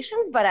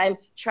operations, but I'm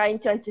trying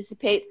to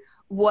anticipate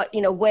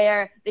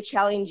where the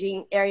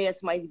challenging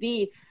areas might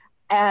be.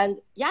 And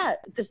yeah,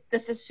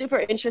 this is super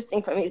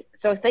interesting for me.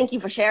 So thank you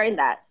for sharing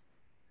that.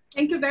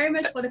 Thank you very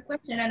much for the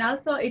question. And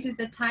also it is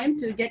a time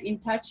to get in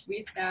touch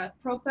with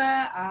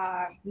proper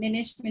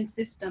management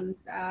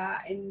systems.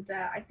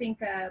 I think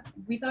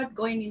without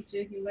going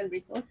into human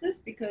resources,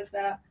 because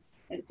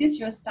since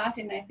you're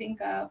starting, I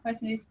think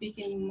personally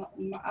speaking,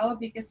 our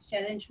biggest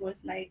challenge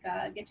was like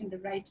getting the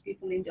right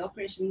people in the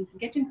operation,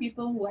 getting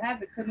people who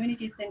have a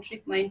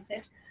community-centric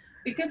mindset,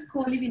 because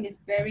co-living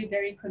is very,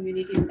 very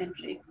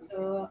community-centric.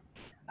 So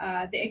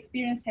the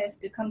experience has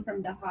to come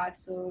from the heart.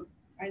 So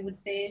I would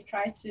say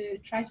try to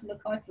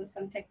look out for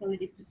some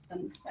technology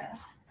systems.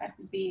 That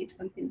would be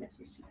something that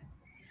you should.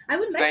 I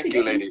would like Thank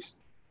you, ladies.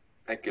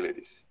 Thank you,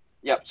 ladies.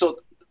 Yeah. So,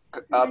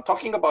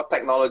 talking about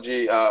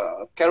technology,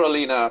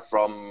 Carolina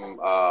from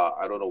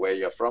I don't know where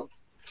you're from.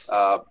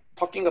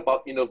 Talking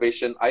about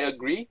innovation, I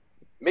agree.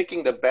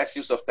 Making the best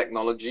use of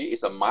technology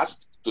is a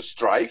must to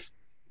strive.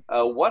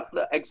 What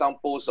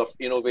examples of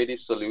innovative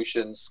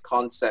solutions,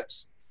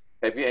 concepts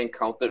have you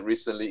encountered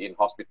recently in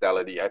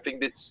hospitality? I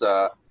think it's.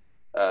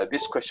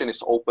 This question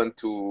is open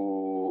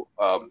to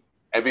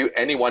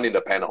anyone in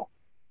the panel.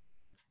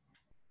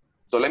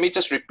 So let me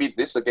just repeat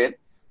this again.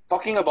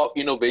 Talking about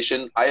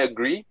innovation, I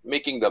agree.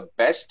 Making the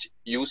best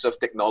use of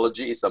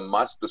technology is a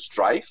must to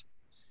strive.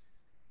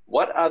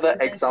 What other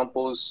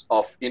examples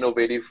of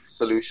innovative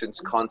solutions,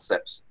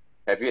 concepts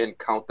have you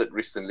encountered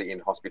recently in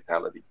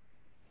hospitality?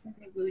 I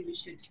think you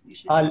should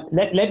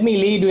let me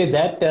lead with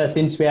that,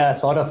 since we are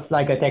sort of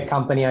like a tech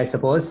company, I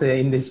suppose,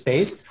 in this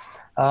space.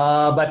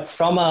 But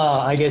from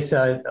I guess,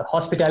 a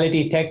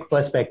hospitality tech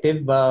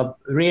perspective,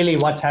 really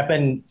what's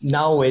happened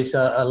now is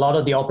a lot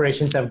of the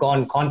operations have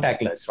gone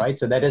contactless, right?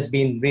 So that has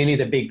been really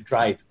the big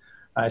drive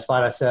as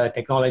far as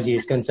technology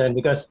is concerned,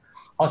 because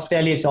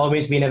hospitality has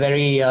always been a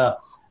very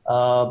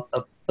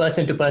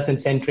person-to-person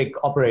centric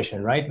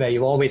operation, right? Where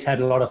you've always had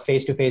a lot of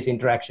face-to-face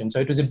interaction. So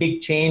it was a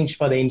big change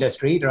for the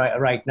industry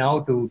right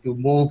now to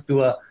move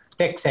to a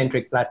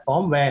tech-centric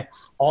platform where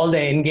all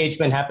the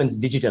engagement happens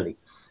digitally.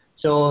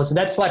 So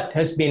that's what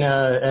has been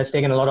has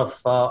taken a lot of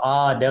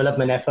our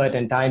development effort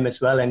and time as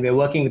well. And we're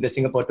working with the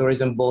Singapore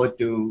Tourism Board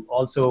to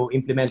also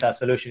implement our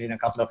solution in a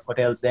couple of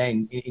hotels there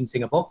in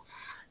Singapore.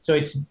 So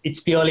it's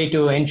purely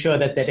to ensure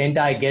that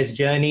entire guest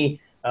journey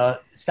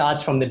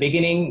starts from the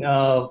beginning,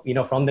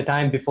 from the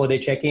time before they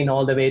check in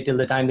all the way till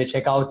the time they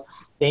check out.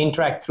 They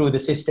interact through the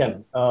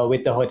system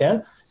with the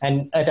hotel,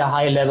 and at a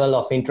high level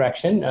of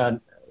interaction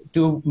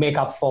to make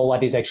up for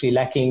what is actually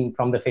lacking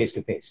from the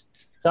face-to-face.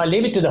 So I'll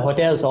leave it to the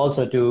hotels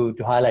also to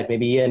highlight.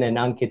 Maybe Ian and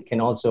Ankit can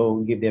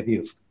also give their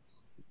view.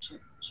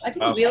 I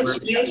think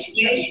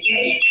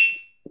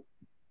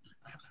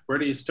where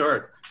do you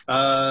start?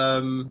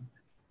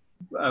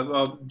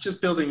 Well,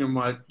 just building on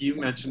what you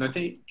mentioned, I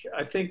think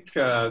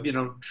you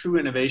know, true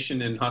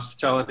innovation in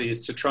hospitality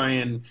is to try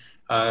and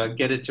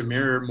get it to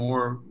mirror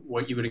more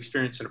what you would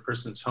experience in a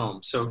person's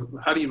home. So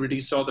how do you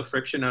reduce all the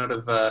friction out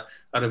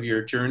of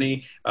your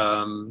journey?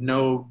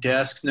 No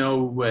desks,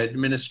 no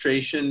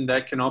administration,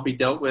 that can all be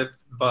dealt with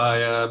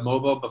by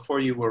mobile before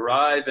you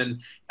arrive,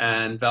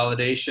 and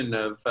validation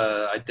of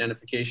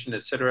identification,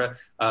 etc.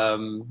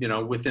 You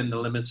know, within the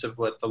limits of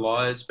what the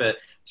law is, but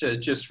to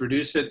just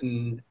reduce it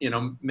and, you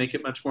know, make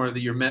it much more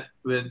that you're met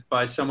with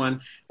by someone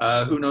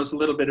who knows a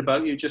little bit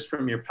about you just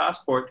from your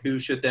passport, who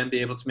should then be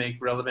able to make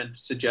relevant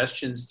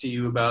suggestions to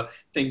you about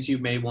things you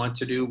may want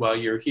to do while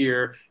you're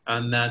here.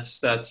 And that's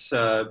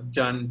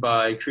done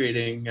by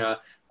creating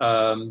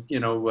you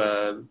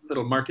know,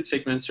 little market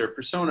segments or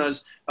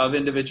personas of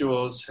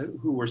individuals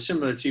who were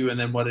similar to you, and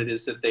then what it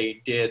is that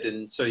they did,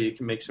 and so you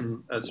can make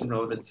some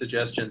relevant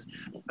suggestions.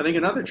 I think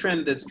another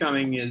trend that's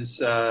coming is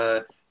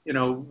you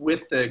know,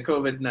 with the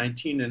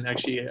COVID-19 and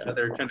actually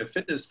other kind of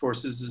fitness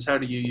forces, is how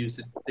do you use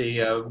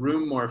the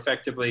room more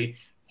effectively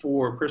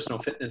for personal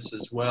fitness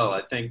as well.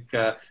 I think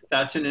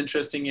that's an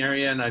interesting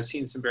area, and I've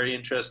seen some very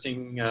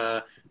interesting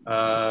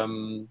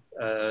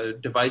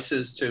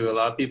devices to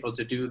allow people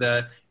to do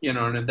that, you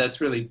know, and that's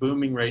really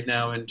booming right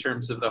now in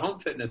terms of the home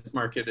fitness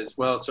market as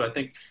well. So I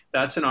think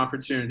that's an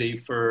opportunity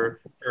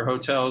for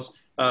hotels.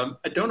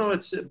 I don't know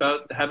it's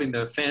about having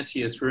the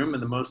fanciest room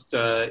and the most,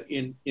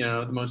 you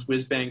know, the most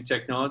whiz-bang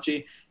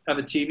technology. Have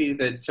a TV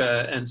that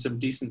and some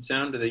decent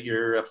sound that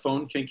your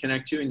phone can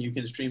connect to, and you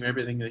can stream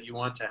everything that you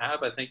want to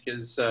have, I think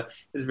is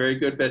very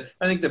good. But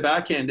I think the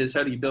back end is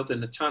how do you build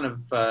in a ton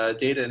of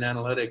data and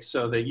analytics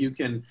so that you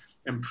can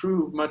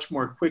improve much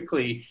more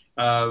quickly,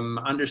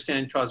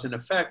 understand cause and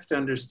effect,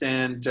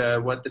 understand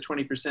what the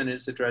 20%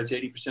 is that drives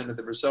 80% of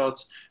the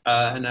results,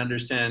 and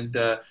understand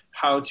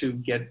how to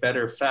get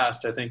better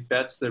fast. I think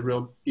that's the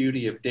real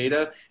beauty of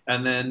data.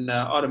 And then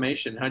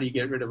automation, how do you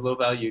get rid of low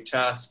value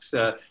tasks?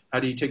 How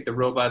do you take the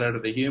robot out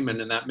of the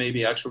human? And that may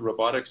be actual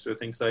robotics, or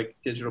things like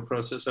digital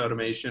process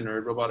automation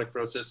or robotic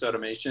process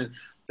automation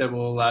that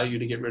will allow you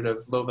to get rid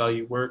of low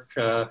value work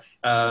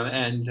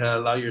and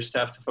allow your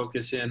staff to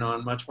focus in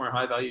on much more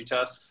high value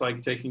tasks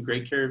like taking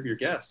great care of your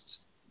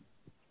guests.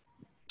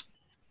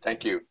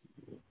 Thank you.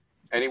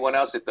 Anyone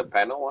else at the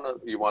panel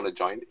you want to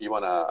join? You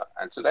want to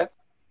answer that?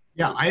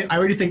 Yeah, I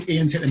really think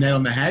Ian's hit the nail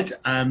on the head.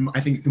 I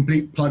think a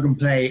complete plug and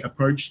play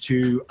approach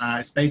to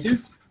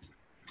spaces.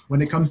 When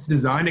it comes to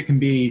design, it can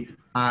be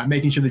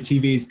making sure the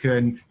TVs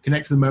can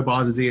connect to the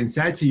mobiles, as Ian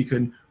said, so you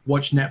can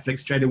watch Netflix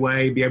straight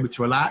away, be able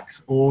to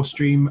relax, or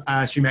stream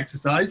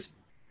exercise.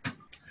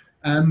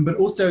 But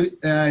also,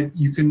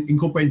 you can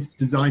incorporate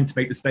design to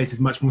make the spaces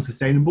much more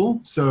sustainable.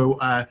 So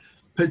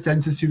put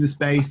sensors through the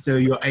space so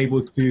you're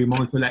able to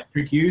monitor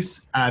electric use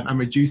and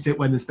reduce it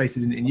when the space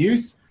isn't in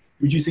use,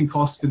 reducing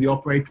costs for the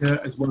operator,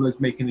 as well as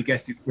making the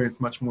guest experience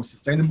much more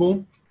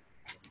sustainable.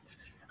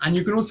 And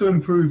you can also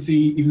improve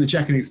even the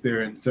check-in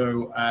experience.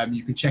 So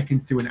you can check in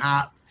through an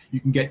app,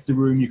 you can get to the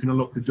room, you can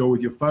unlock the door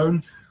with your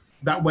phone.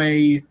 That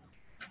way,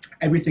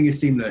 everything is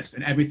seamless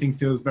and everything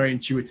feels very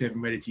intuitive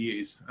and ready to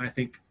use. And I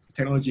think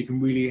technology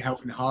can really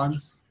help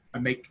enhance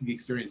and make the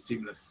experience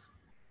seamless.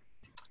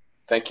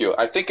 Thank you.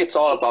 I think it's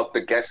all about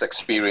the guest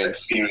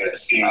experience.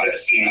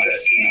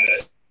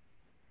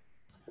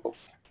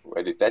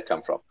 Where did that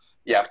come from?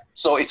 Yeah,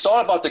 so it's all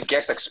about the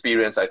guest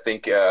experience, I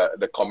think,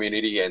 the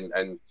community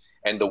and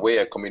the way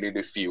a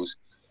community feels.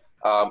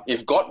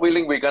 If God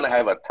willing, we're going to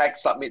have a tech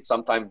summit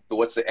sometime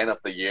towards the end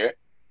of the year.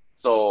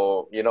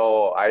 So, you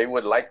know, I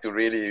would like to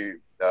really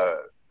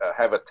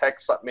have a tech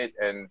summit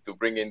and to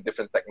bring in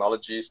different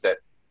technologies that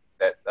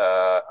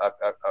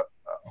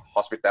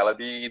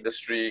hospitality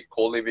industry,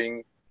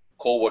 co-living,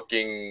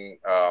 co-working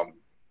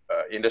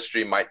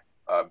industry might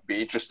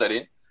be interested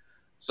in.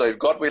 So if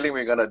God willing,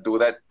 we're going to do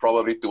that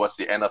probably towards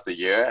the end of the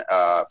year.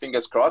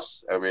 Fingers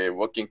crossed, we're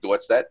working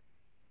towards that.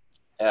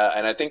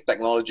 And I think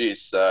technology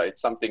is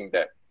it's something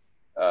that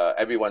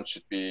everyone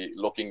should be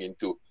looking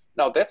into.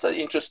 Now, that's an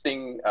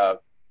interesting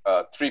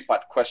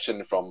three-part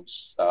question from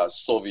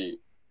Sovi.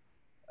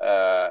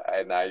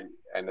 And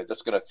I'm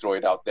just going to throw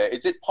it out there.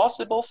 Is it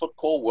possible for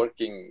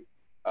co-working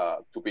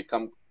to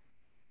become,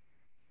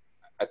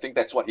 I think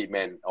that's what he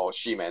meant or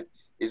she meant.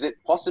 Is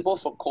it possible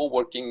for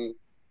co-working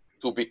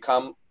to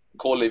become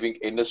co-living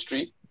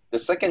industry? The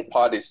second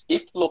part is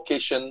if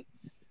location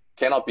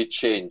cannot be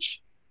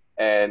changed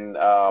and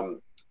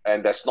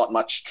there's not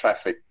much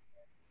traffic,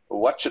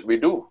 what should we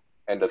do?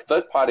 And the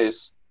third part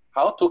is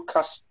how to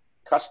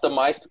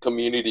customize the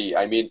community.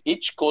 I mean,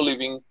 each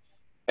co-living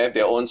have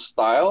their own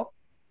style,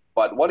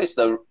 but what is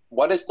the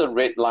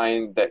red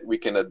line that we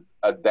can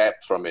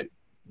adapt from it?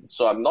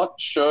 So I'm not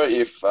sure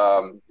if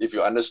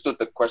you understood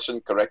the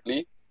question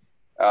correctly.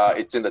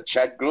 It's in the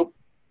chat group.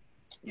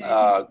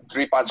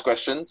 Three parts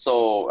question.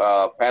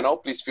 So panel,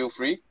 please feel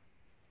free.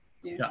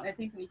 Yeah, I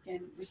think we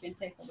can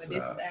take over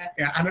this.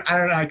 Yeah, and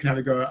I can have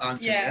a go at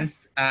answering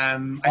this.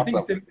 Awesome. I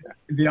think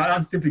the answer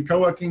is simply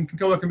co-working. Can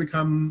co-working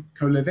become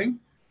co-living?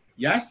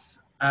 Yes.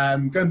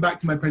 Going back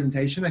to my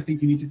presentation, I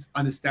think you need to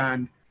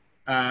understand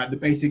the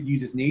basic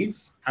user's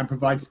needs and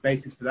provide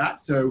spaces for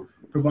that. So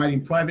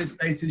providing private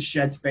spaces,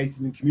 shared spaces,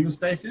 and communal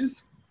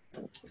spaces,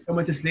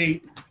 somewhere to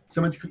sleep,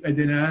 somewhere to cook their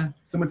dinner,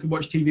 somewhere to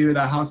watch TV with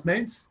our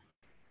housemates.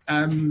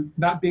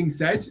 That being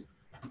said,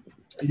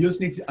 you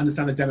just need to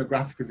understand the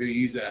demographic of your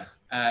user.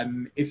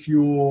 If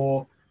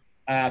your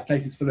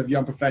place is full of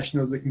young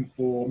professionals looking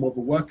for more of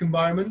a work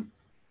environment,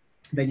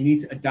 then you need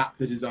to adapt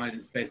the design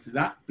and space to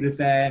that. But if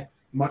they're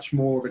much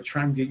more of a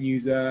transient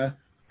user,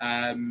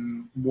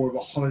 more of a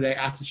holiday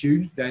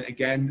attitude, then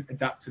again,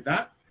 adapt to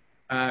that,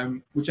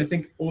 which I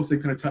think also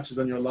kind of touches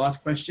on your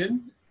last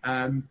question.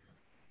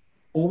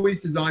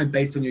 Always design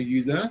based on your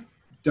user.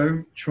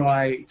 Don't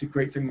try to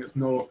create something that's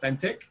not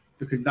authentic,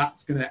 because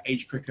that's going to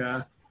age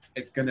quicker.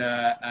 It's going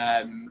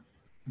to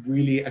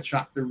really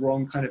attract the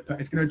wrong kind of,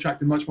 it's going to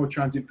attract a much more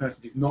transient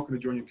person who's not going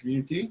to join your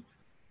community.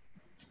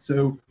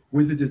 So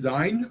with the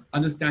design,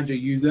 understand your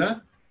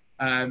user,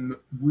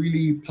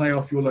 really play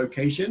off your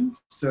location.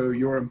 So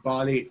you're in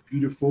Bali, it's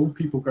beautiful.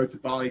 People go to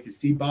Bali to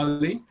see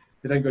Bali.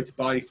 They don't go to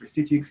Bali for a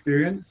city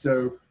experience.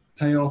 So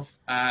play off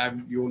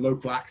your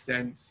local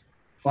accents,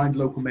 find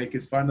local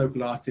makers, find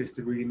local artists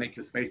to really make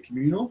your space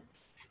communal.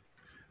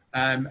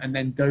 And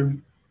then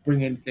don't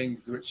bring in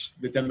things which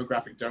the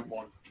demographic don't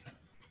want.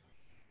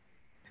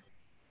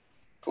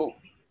 Cool.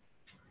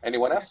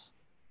 Anyone else?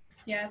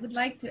 Yeah, I would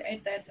like to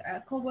add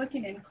that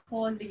co-working and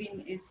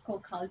co-living is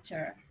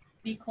co-culture.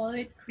 We call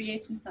it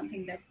creating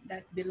something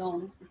that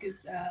belongs,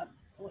 because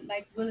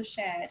like Will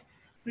shared,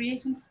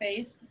 creating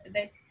space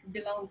that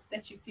belongs,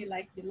 that you feel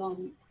like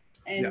belong,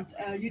 and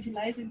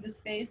utilizing the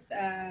space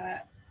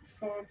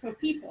for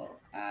people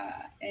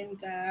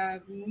and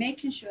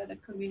making sure the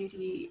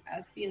community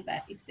feel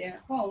that it's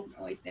their home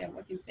or it's their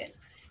working space.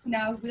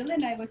 Now, Will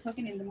and I were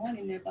talking in the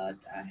morning about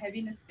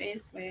having a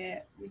space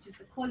which is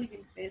a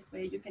co-living space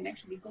where you can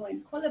actually go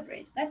and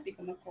collaborate. That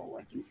become a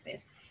co-working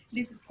space.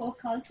 This is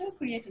co-culture,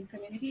 creating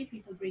community,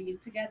 people bringing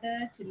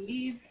together to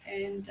live,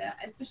 and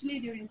especially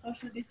during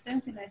social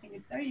distancing, I think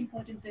it's very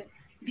important to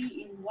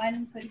be in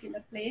one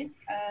particular place,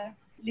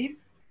 live,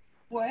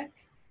 work,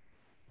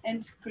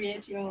 and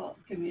create your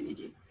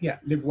community. Yeah,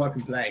 live, work,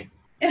 and play.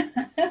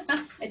 I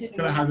didn't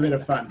Gotta have a bit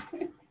of fun.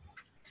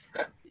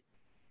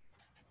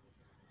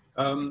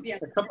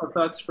 A couple of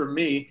thoughts for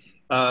me.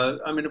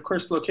 I mean, of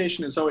course,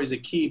 location is always a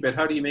key, but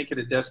how do you make it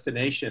a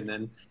destination?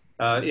 And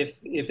if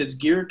it's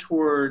geared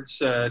towards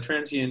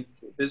transient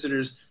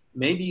visitors,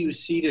 maybe you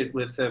seed it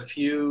with a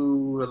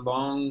few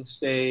long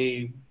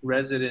stay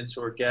residents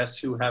or guests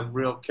who have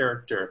real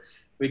character,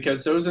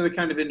 because those are the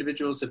kind of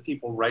individuals that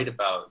people write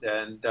about.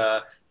 And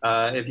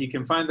if you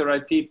can find the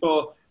right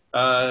people,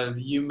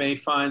 you may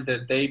find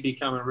that they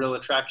become a real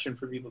attraction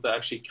for people to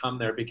actually come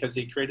there, because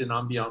they create an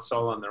ambiance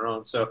all on their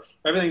own. So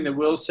everything that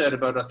Will said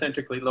about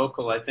authentically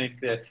local, I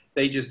think that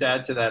they just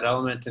add to that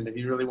element. And if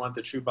you really want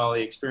the true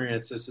Bali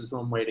experience, this is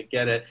one way to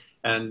get it.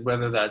 And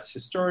whether that's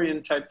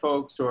historian type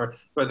folks, or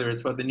whether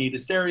it's what the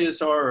neatest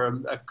areas are,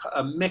 or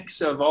a mix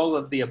of all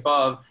of the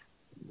above,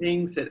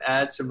 things that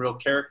add some real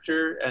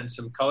character and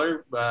some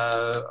color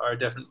are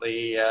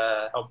definitely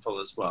helpful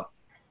as well.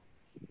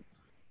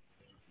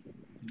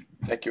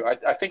 Thank you.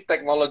 I think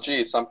technology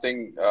is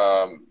something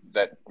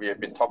that we have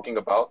been talking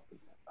about.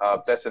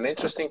 That's an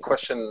interesting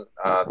question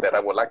that I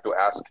would like to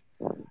ask.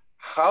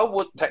 How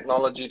would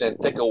technology then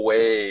take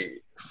away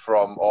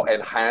from or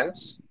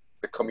enhance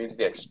the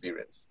community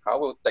experience? How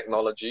will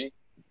technology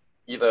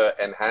either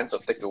enhance or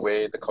take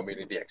away the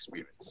community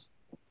experience?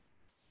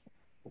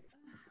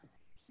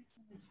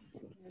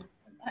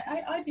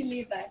 I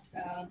believe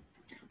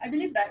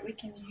that we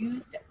can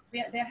use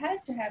there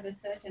has to have a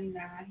certain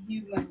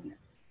human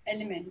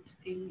element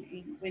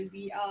in when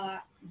we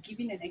are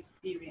giving an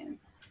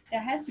experience.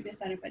 There has to be a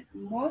certain, but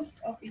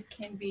most of it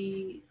can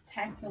be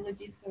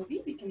technology, so we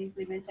can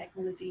implement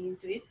technology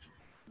into it.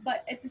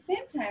 But at the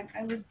same time,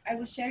 I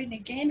was sharing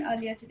again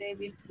earlier today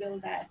with Will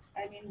that,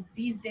 I mean,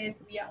 these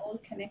days we are all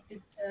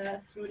connected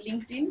through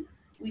LinkedIn,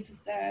 which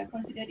is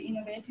considered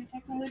innovative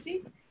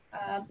technology.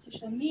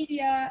 Social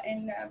media,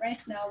 and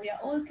right now we are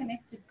all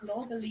connected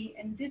globally,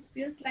 and this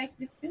feels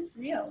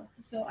real.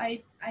 So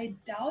I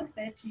doubt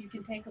that you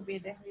can take away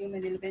the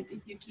human element if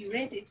you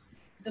curate it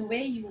the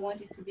way you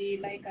want it to be.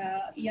 Like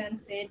Ian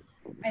said,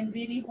 I'm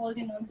really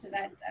holding on to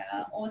that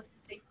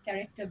authentic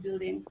character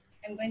building.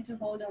 I'm going to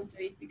hold on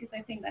to it because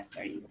I think that's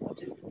very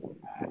important,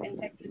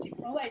 and technology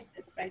provides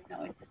this right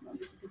now at this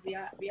moment, because we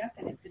are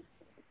connected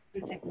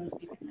through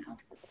technology right now.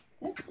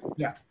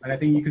 Yeah, and I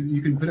think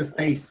you can put a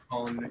face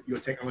on your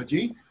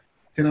technology.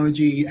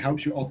 Technology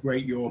helps you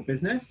operate your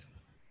business,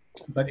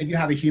 but if you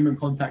have a human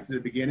contact at the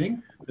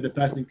beginning that a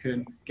person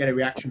can get a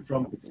reaction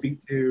from,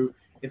 speak to,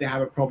 if they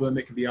have a problem,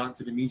 it can be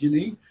answered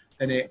immediately,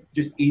 then it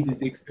just eases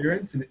the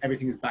experience and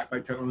everything is backed by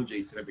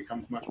technology, so it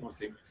becomes much more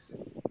seamless.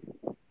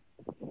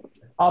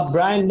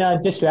 Brian,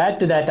 just to add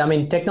to that, I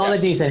mean,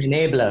 technology is an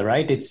enabler,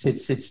 right?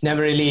 It's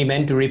never really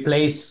meant to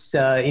replace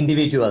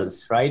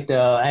individuals, right?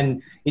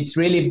 And it's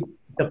really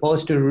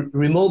supposed to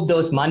remove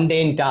those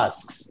mundane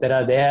tasks that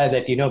are there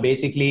that,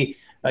 basically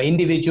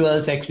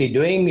individuals actually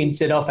doing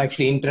instead of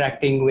actually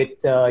interacting with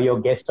your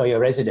guests or your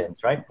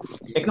residents, right?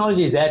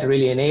 Technology is there to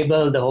really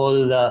enable the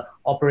whole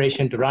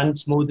operation to run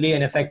smoothly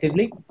and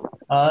effectively.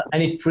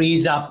 And it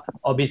frees up,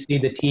 obviously,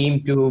 the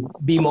team to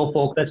be more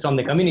focused on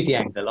the community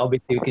angle,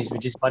 obviously,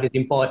 which is what is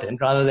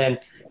important, rather than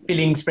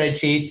filling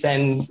spreadsheets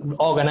and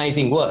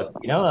organizing work,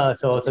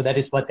 so that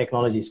is what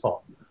technology is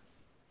for.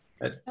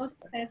 Also,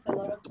 that's a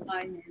lot of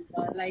time as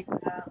well. Like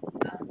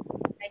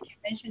you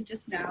mentioned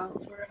just now,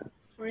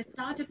 for a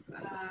startup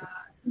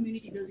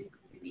community building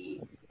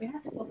company, we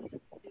have to focus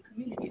on the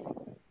community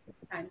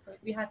time. So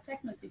we have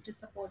technology to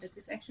support it.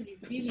 It's actually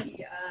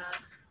really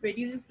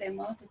reduces the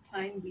amount of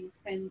time we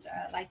spend,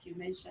 like you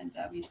mentioned,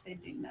 we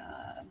spend in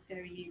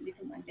very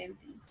little mundane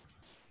things.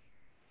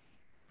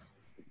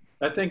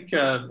 I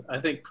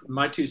think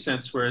my 2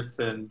 cents worth,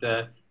 and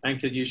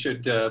Ankit, you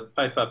should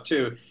pipe up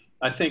too.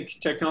 I think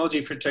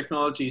technology for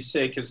technology's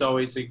sake is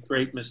always a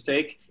great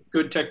mistake.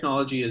 Good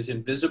technology is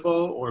invisible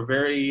or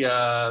very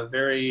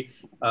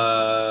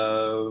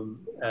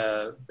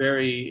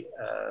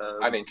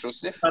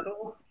unintrusive.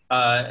 Subtle.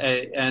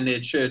 And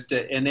it should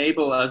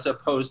enable as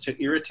opposed to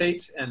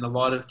irritate, and a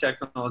lot of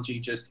technology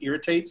just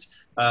irritates.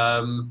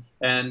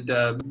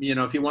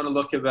 If you want to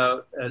look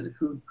about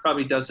who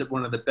probably does it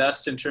one of the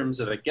best in terms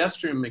of a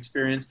guest room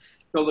experience,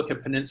 go look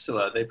at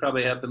Peninsula. They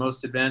probably have the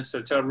most advanced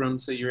hotel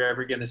rooms that you're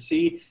ever going to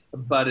see,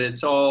 but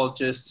it's all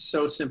just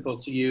so simple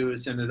to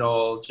use, and it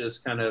all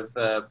just kind of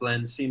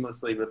blends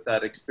seamlessly with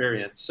that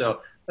experience. So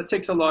that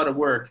takes a lot of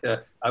work.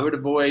 I would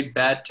avoid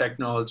bad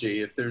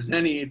technology. If there's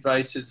any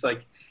advice, it's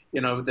like,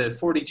 the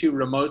 42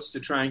 remotes to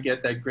try and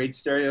get that great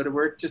stereo to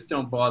work, just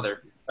don't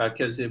bother,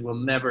 because it will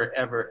never,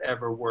 ever,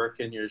 ever work,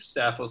 and your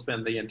staff will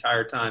spend the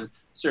entire time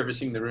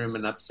servicing the room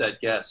and upset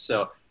guests.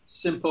 So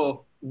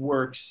simple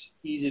works,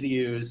 easy to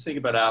use. Think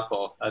about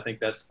Apple. I think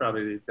that's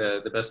probably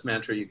the best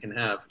mantra you can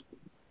have.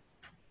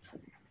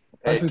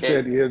 As you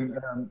said, Ian,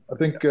 I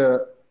think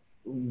the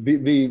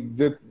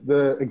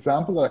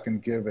example that I can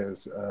give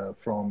is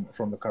from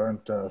the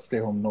current stay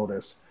home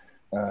notice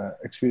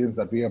experience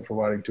that we are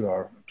providing to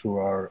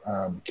our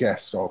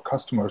guests or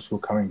customers who are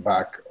coming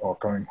back or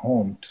coming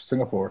home to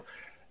Singapore.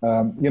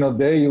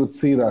 There you would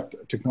see that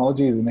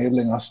technology is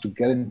enabling us to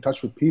get in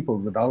touch with people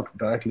without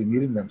directly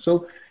meeting them.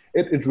 So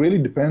it really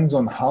depends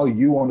on how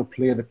you want to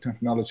play the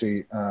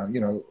technology,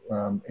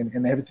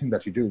 in everything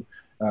that you do.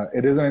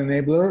 It is an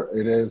enabler.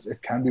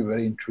 It can be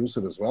very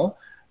intrusive as well.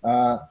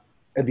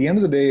 At the end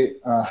of the day,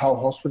 how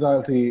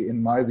hospitality,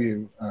 in my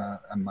view,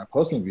 and my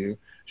personal view,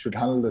 should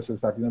handle this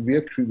is that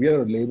we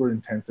are a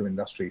labor-intensive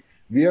industry.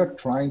 We are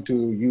trying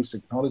to use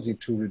technology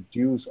to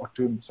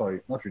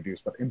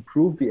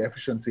improve the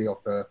efficiency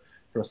of the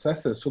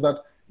processes so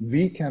that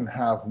we can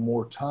have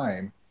more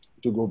time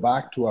to go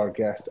back to our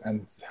guests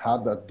and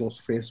have those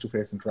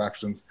face-to-face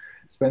interactions,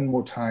 spend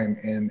more time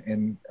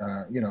in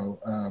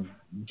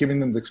giving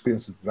them the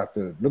experiences that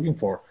they're looking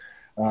for.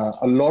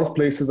 A lot of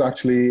places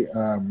actually,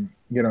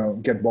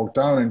 get bogged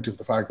down into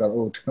the fact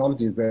that,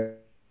 technology is there,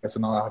 so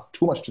now I have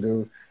too much to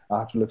do. I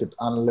have to look at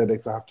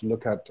analytics. I have to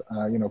look at,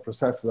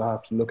 processes. I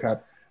have to look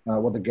at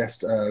what the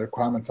guest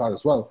requirements are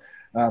as well.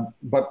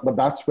 But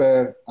that's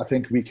where I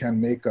think we can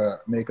make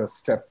a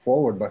step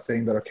forward by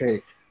saying that,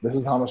 okay, this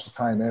is how much the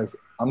time is.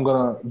 I'm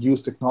going to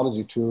use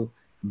technology to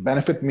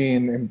benefit me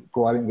in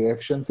providing the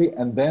efficiency.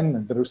 And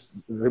then the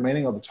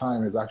remaining of the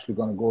time is actually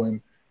going to go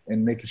in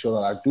making sure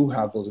that I do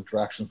have those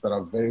interactions that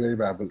are very,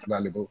 very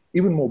valuable,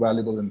 even more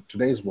valuable in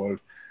today's world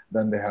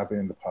than they have been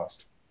in the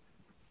past.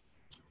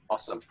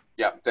 Awesome.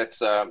 Yeah,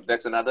 that's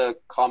another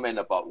comment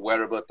about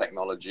wearable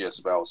technology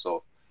as well.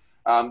 So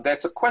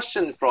there's a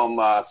question from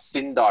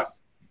Sindarth.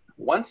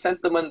 One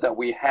sentiment that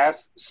we have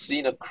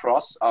seen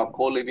across our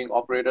co-living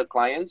operator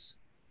clients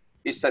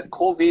is that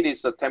COVID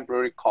is a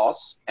temporary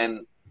cause,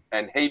 and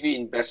heavy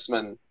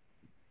investment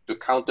to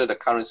counter the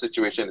current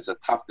situation is a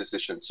tough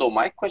decision. So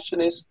my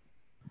question is,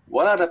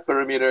 what are the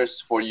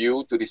parameters for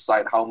you to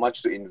decide how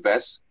much to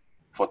invest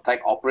for tech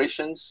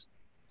operations,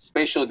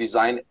 spatial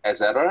design,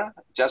 etc.,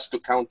 just to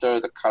counter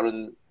the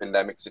current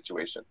pandemic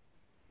situation?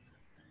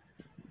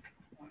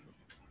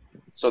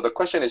 So the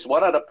question is,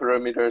 what are the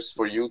parameters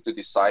for you to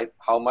decide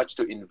how much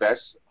to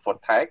invest for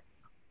tech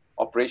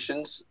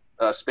operations,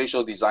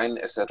 spatial design,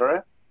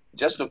 etc.,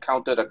 just to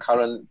counter the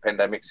current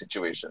pandemic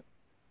situation?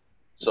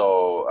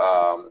 So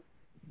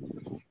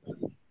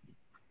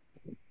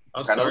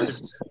I'll start.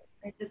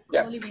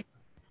 Yeah. Go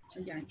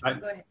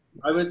ahead.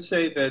 I would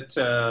say that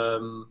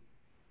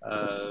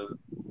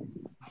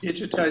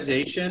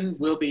digitization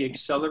will be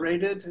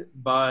accelerated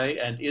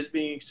and is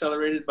being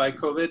accelerated by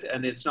COVID,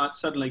 and it's not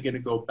suddenly going to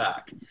go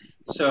back.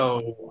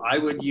 So I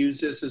would use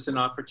this as an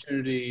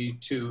opportunity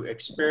to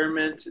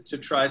experiment, to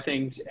try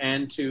things,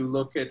 and to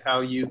look at how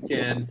you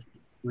can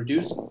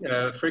reduce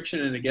friction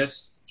in a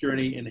guest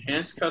journey,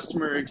 enhance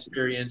customer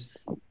experience,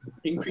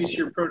 increase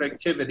your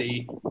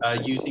productivity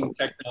using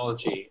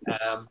technology,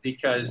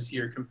 because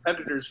your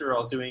competitors are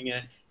all doing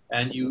it.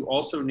 And you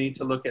also need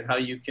to look at how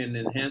you can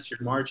enhance your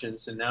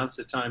margins. And now's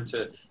the time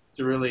to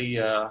really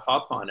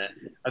hop on it.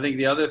 I think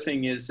the other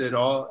thing is that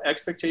all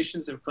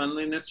expectations of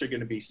cleanliness are going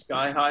to be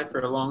sky high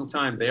for a long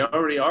time. They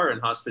already are in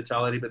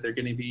hospitality, but they're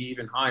going to be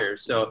even higher.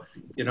 So,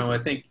 I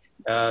think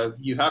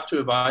you have to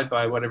abide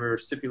by whatever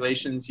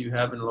stipulations you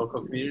have in the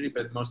local community,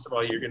 but most of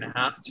all, you're going to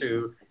have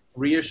to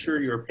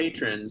reassure your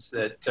patrons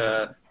that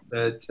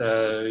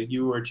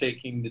you are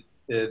taking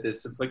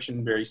this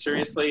affliction very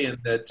seriously, and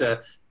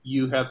that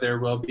you have their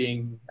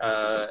well-being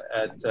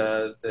at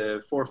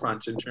the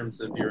forefront in terms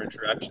of your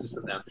interactions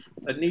with them.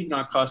 That need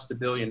not cost $1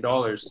 billion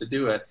to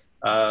do it.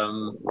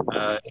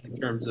 In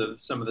terms of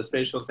some of the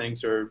spatial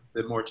things or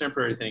the more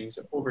temporary things,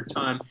 over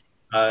time,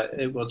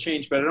 it will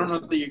change. But I don't know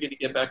that you're going to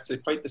get back to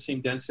quite the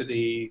same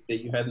density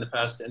that you had in the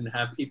past and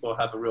have people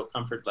have a real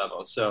comfort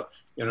level. So,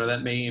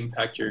 that may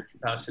impact your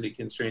capacity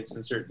constraints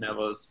in certain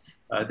levels,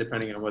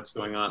 depending on what's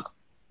going on.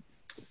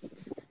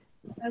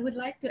 I would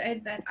like to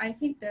add that I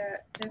think the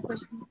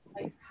question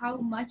like how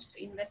much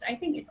to invest, I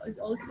think it is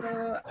also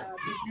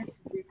business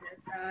to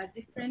business.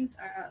 Different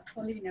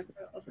co-living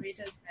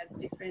operators have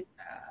different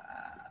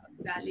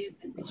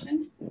values and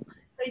missions.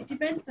 So it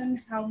depends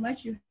on how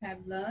much you have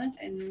learned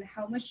and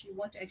how much you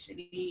want to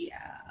actually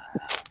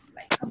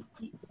how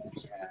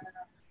much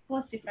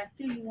cost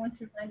effective you want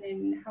to run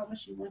and how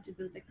much you want to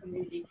build the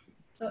community.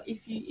 So if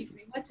we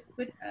were to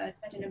put a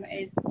certain amount,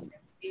 as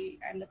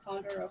I'm the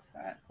founder of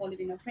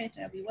co-living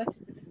operator, we were to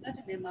put a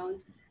certain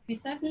amount, we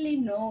certainly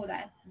know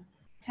that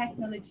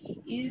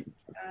technology is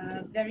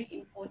very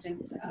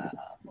important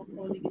for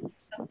co-living to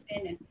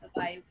sustain and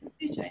survive in the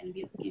future, and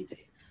we look into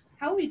it.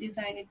 How we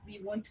design it, we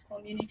want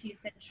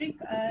community-centric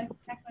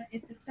technology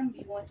system,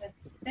 we want a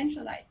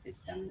centralized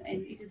system,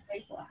 and it is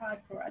very hard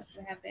for us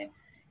to have a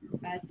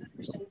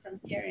solution from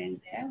here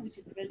and there, which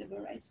is available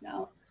right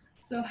now.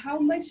 So how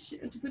much,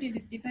 to put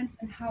it depends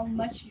on how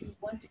much you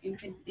want to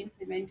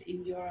implement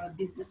in your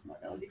business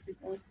model. This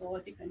is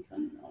also depends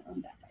on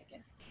that, I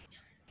guess.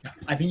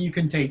 I think you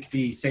can take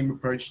the same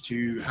approach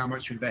to how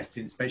much you invest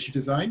in spatial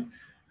design.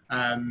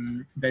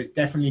 There's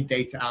definitely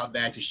data out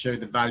there to show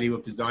the value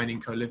of designing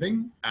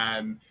co-living.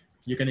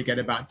 You're going to get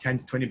about 10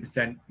 to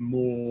 20%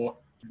 more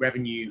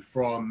revenue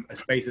from a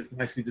space that's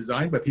nicely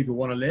designed where people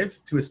want to live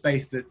to a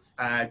space that's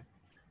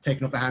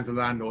taken off the hands of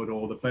the landlord,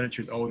 or the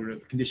furniture is older and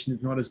the condition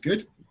is not as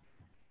good.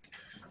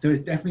 So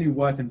it's definitely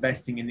worth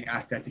investing in the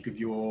aesthetic of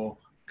your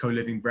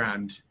co-living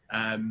brand.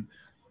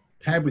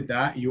 Paired with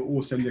that, you're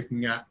also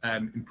looking at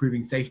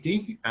improving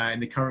safety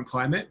in the current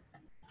climate.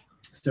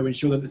 So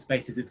ensure that the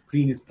space is as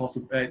clean as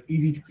possible,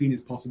 easy to clean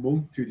as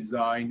possible through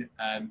design,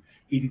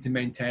 easy to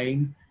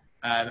maintain,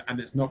 and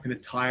it's not going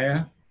to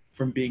tire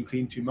from being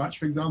cleaned too much,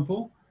 for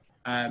example.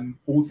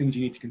 All things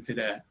you need to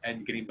consider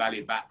and getting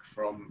value back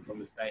from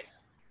the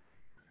space.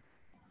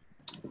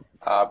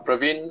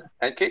 Praveen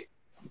and Kate,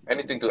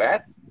 anything to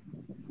add?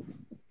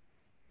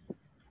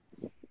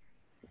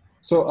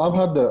 So I've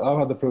had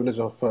the privilege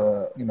of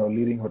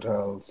leading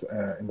hotels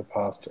in the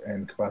past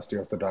in capacity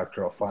of the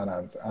director of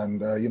finance,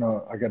 and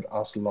I get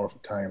asked a lot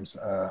of times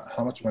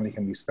how much money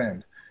can we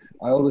spend.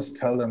 I always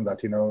tell them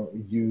that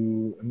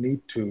you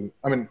need to.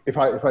 I mean, if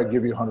I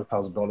give you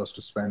 $100,000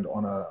 to spend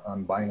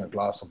on buying a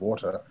glass of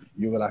water,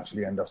 you will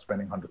actually end up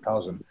spending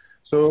 $100,000.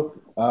 So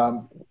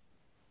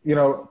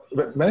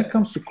when it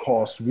comes to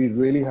cost, we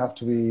really have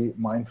to be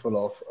mindful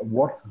of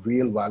what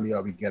real value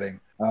are we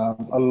getting.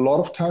 A lot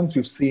of times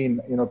we've seen,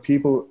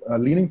 people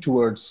leaning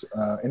towards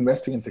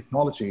investing in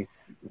technology.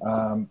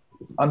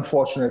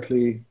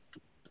 Unfortunately,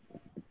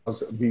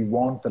 because we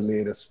want the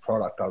latest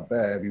product out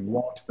there, we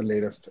want the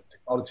latest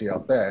technology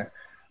out there,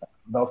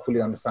 without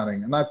fully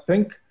understanding. And I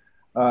think,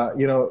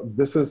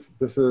 this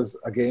is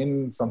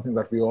again something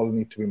that we all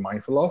need to be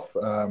mindful of.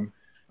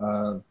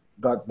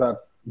 That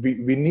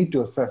we need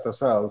to assess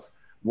ourselves.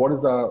 What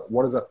is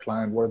our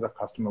client? What is our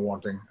customer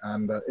wanting?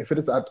 And if it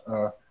is at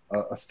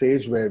a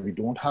stage where we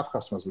don't have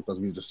customers because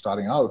we're just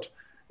starting out,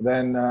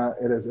 then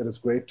it is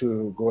great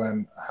to go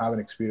and have an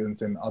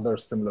experience in other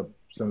similar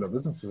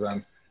businesses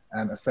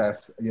and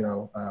assess,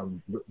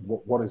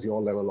 what is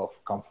your level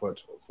of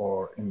comfort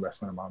for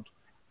investment amount.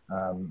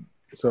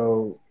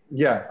 So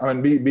yeah, I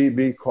mean,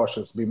 be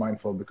cautious, be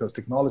mindful, because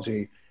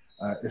technology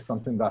is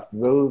something that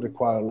will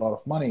require a lot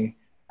of money,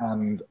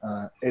 and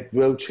it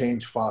will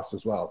change fast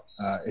as well.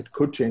 It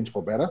could change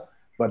for better,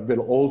 but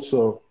will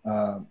also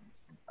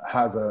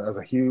has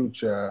a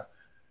huge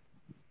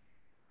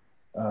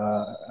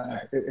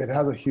it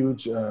has a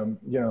huge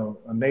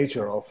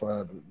nature of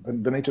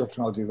the nature of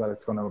technology is that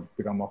it's going to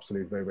become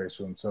obsolete very, very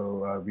soon.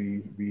 So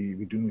we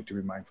do need to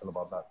be mindful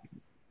about that.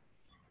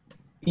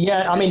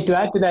 Yeah, I mean, to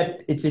add to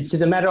that, it's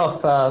just a matter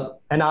of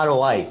an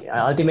ROI.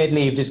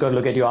 Ultimately, you've just got to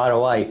look at your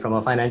ROI from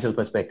a financial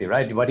perspective,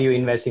 right? What are you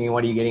investing in?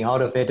 What are you getting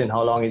out of it? And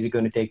how long is it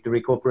going to take to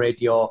recuperate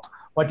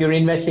what you're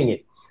investing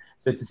in?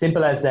 So it's as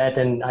simple as that.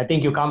 And I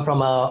think you come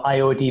from a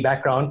IoT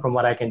background, from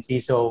what I can see.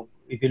 So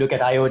if you look at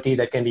IoT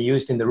that can be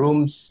used in the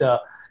rooms,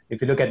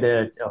 if you look at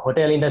the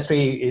hotel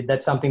industry,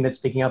 that's something that's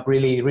picking up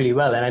really, really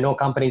well. And I know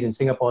companies in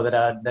Singapore that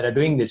are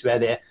doing this, where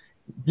they're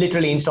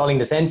literally installing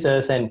the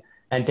sensors and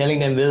and telling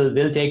them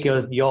we'll take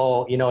your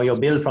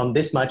bill from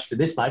this much to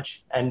this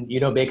much, and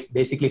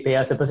basically pay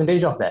us a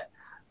percentage of that,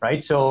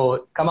 right?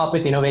 So come up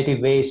with innovative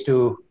ways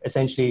to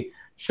essentially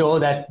show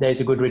that there's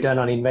a good return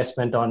on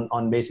investment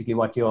on basically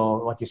what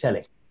you're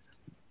selling.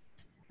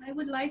 I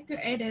would like to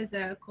add as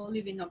a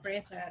co-living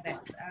operator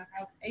that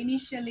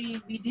initially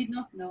we did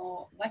not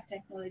know what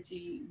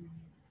technology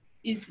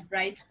is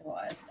right for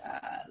us.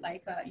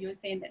 You're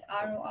saying that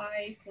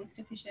ROI, cost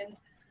efficient.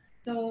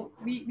 So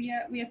we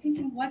are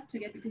thinking what to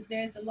get, because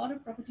there's a lot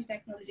of property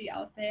technology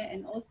out there,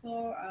 and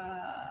also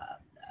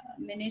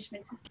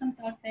management systems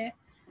out there.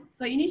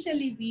 So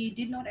initially we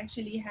did not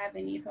actually have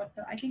any thought.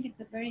 I think it's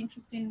a very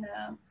interesting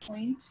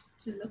point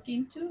to look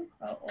into,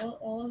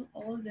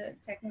 all the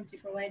technology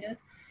providers,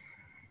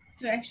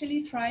 to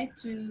actually try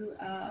to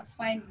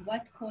find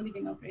what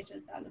co-living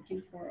operators are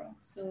looking for.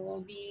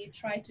 So we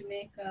try to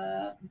make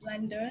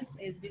blenders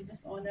as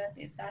business owners,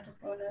 as startup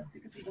owners,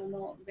 because we don't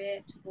know where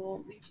to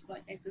go, which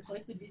one access. So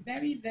it would be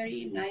very,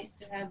 very nice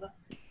to have a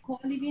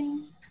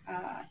co-living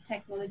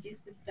technology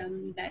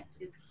system that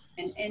is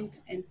an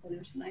end-to-end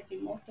solution. I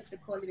think most of the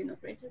co-living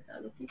operators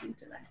are looking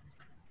into that.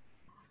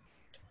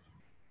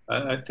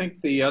 I think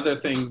the other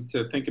thing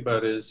to think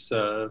about is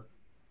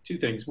two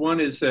things. One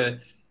is that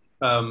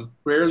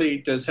rarely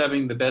does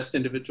having the best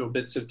individual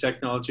bits of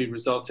technology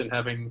result in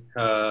having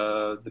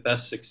the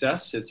best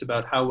success. It's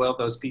about how well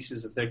those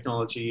pieces of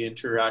technology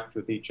interact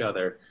with each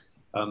other.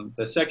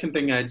 The second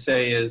thing I'd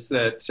say is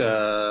that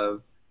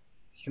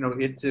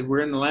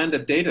we're in the land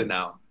of data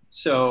now.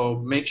 So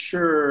make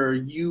sure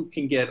you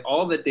can get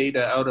all the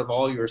data out of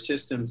all your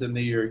systems and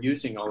that you're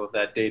using all of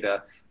that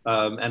data.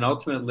 And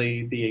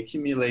ultimately, the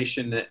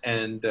accumulation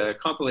and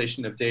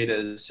compilation of data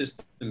is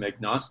system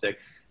agnostic.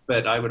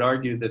 But I would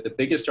argue that the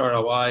biggest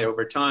ROI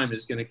over time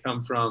is going to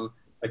come from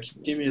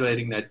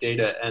accumulating that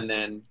data and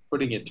then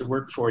putting it to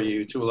work for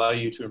you to allow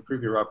you to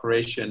improve your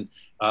operation.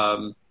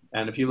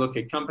 And if you look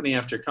at company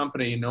after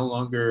company, no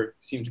longer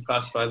seem to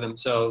classify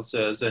themselves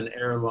as an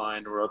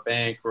airline or a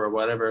bank or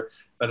whatever,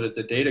 but as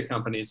a data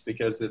company, it's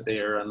because that they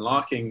are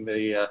unlocking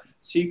the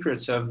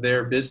secrets of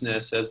their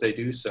business as they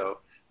do so.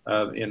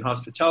 In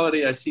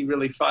hospitality, I see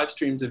really 5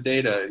 streams of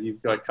data.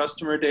 You've got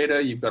customer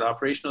data, you've got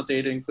operational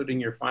data, including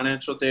your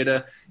financial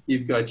data,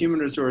 you've got human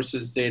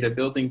resources data,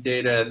 building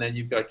data, and then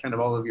you've got kind of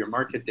all of your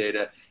market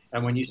data.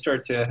 And when you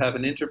start to have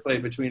an interplay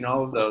between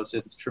all of those,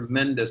 it's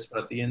tremendous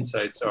what the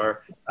insights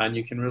are, and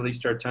you can really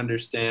start to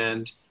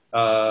understand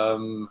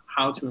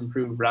how to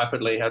improve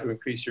rapidly, how to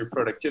increase your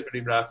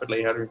productivity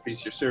rapidly, how to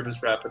increase your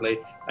service rapidly,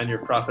 and your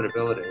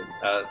profitability.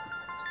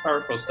 It's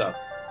powerful stuff.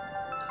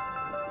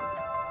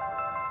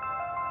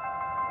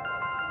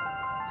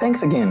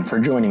 Thanks again for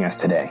joining us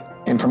today.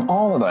 And from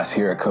all of us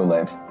here at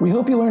CoLive, we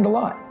hope you learned a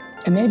lot,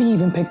 and maybe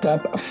even picked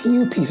up a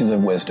few pieces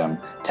of wisdom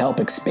to help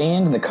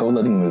expand the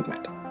co-living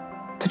movement.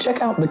 To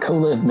check out the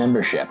CoLive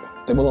membership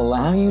that will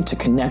allow you to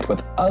connect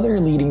with other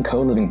leading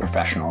co-living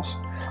professionals,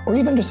 or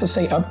even just to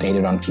stay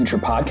updated on future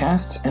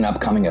podcasts and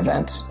upcoming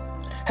events,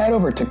 head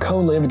over to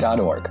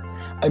colive.org.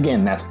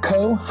 Again, that's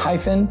co-liv.org.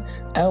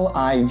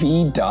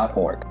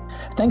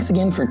 Thanks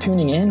again for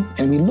tuning in,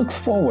 and we look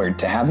forward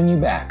to having you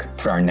back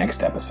for our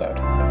next episode.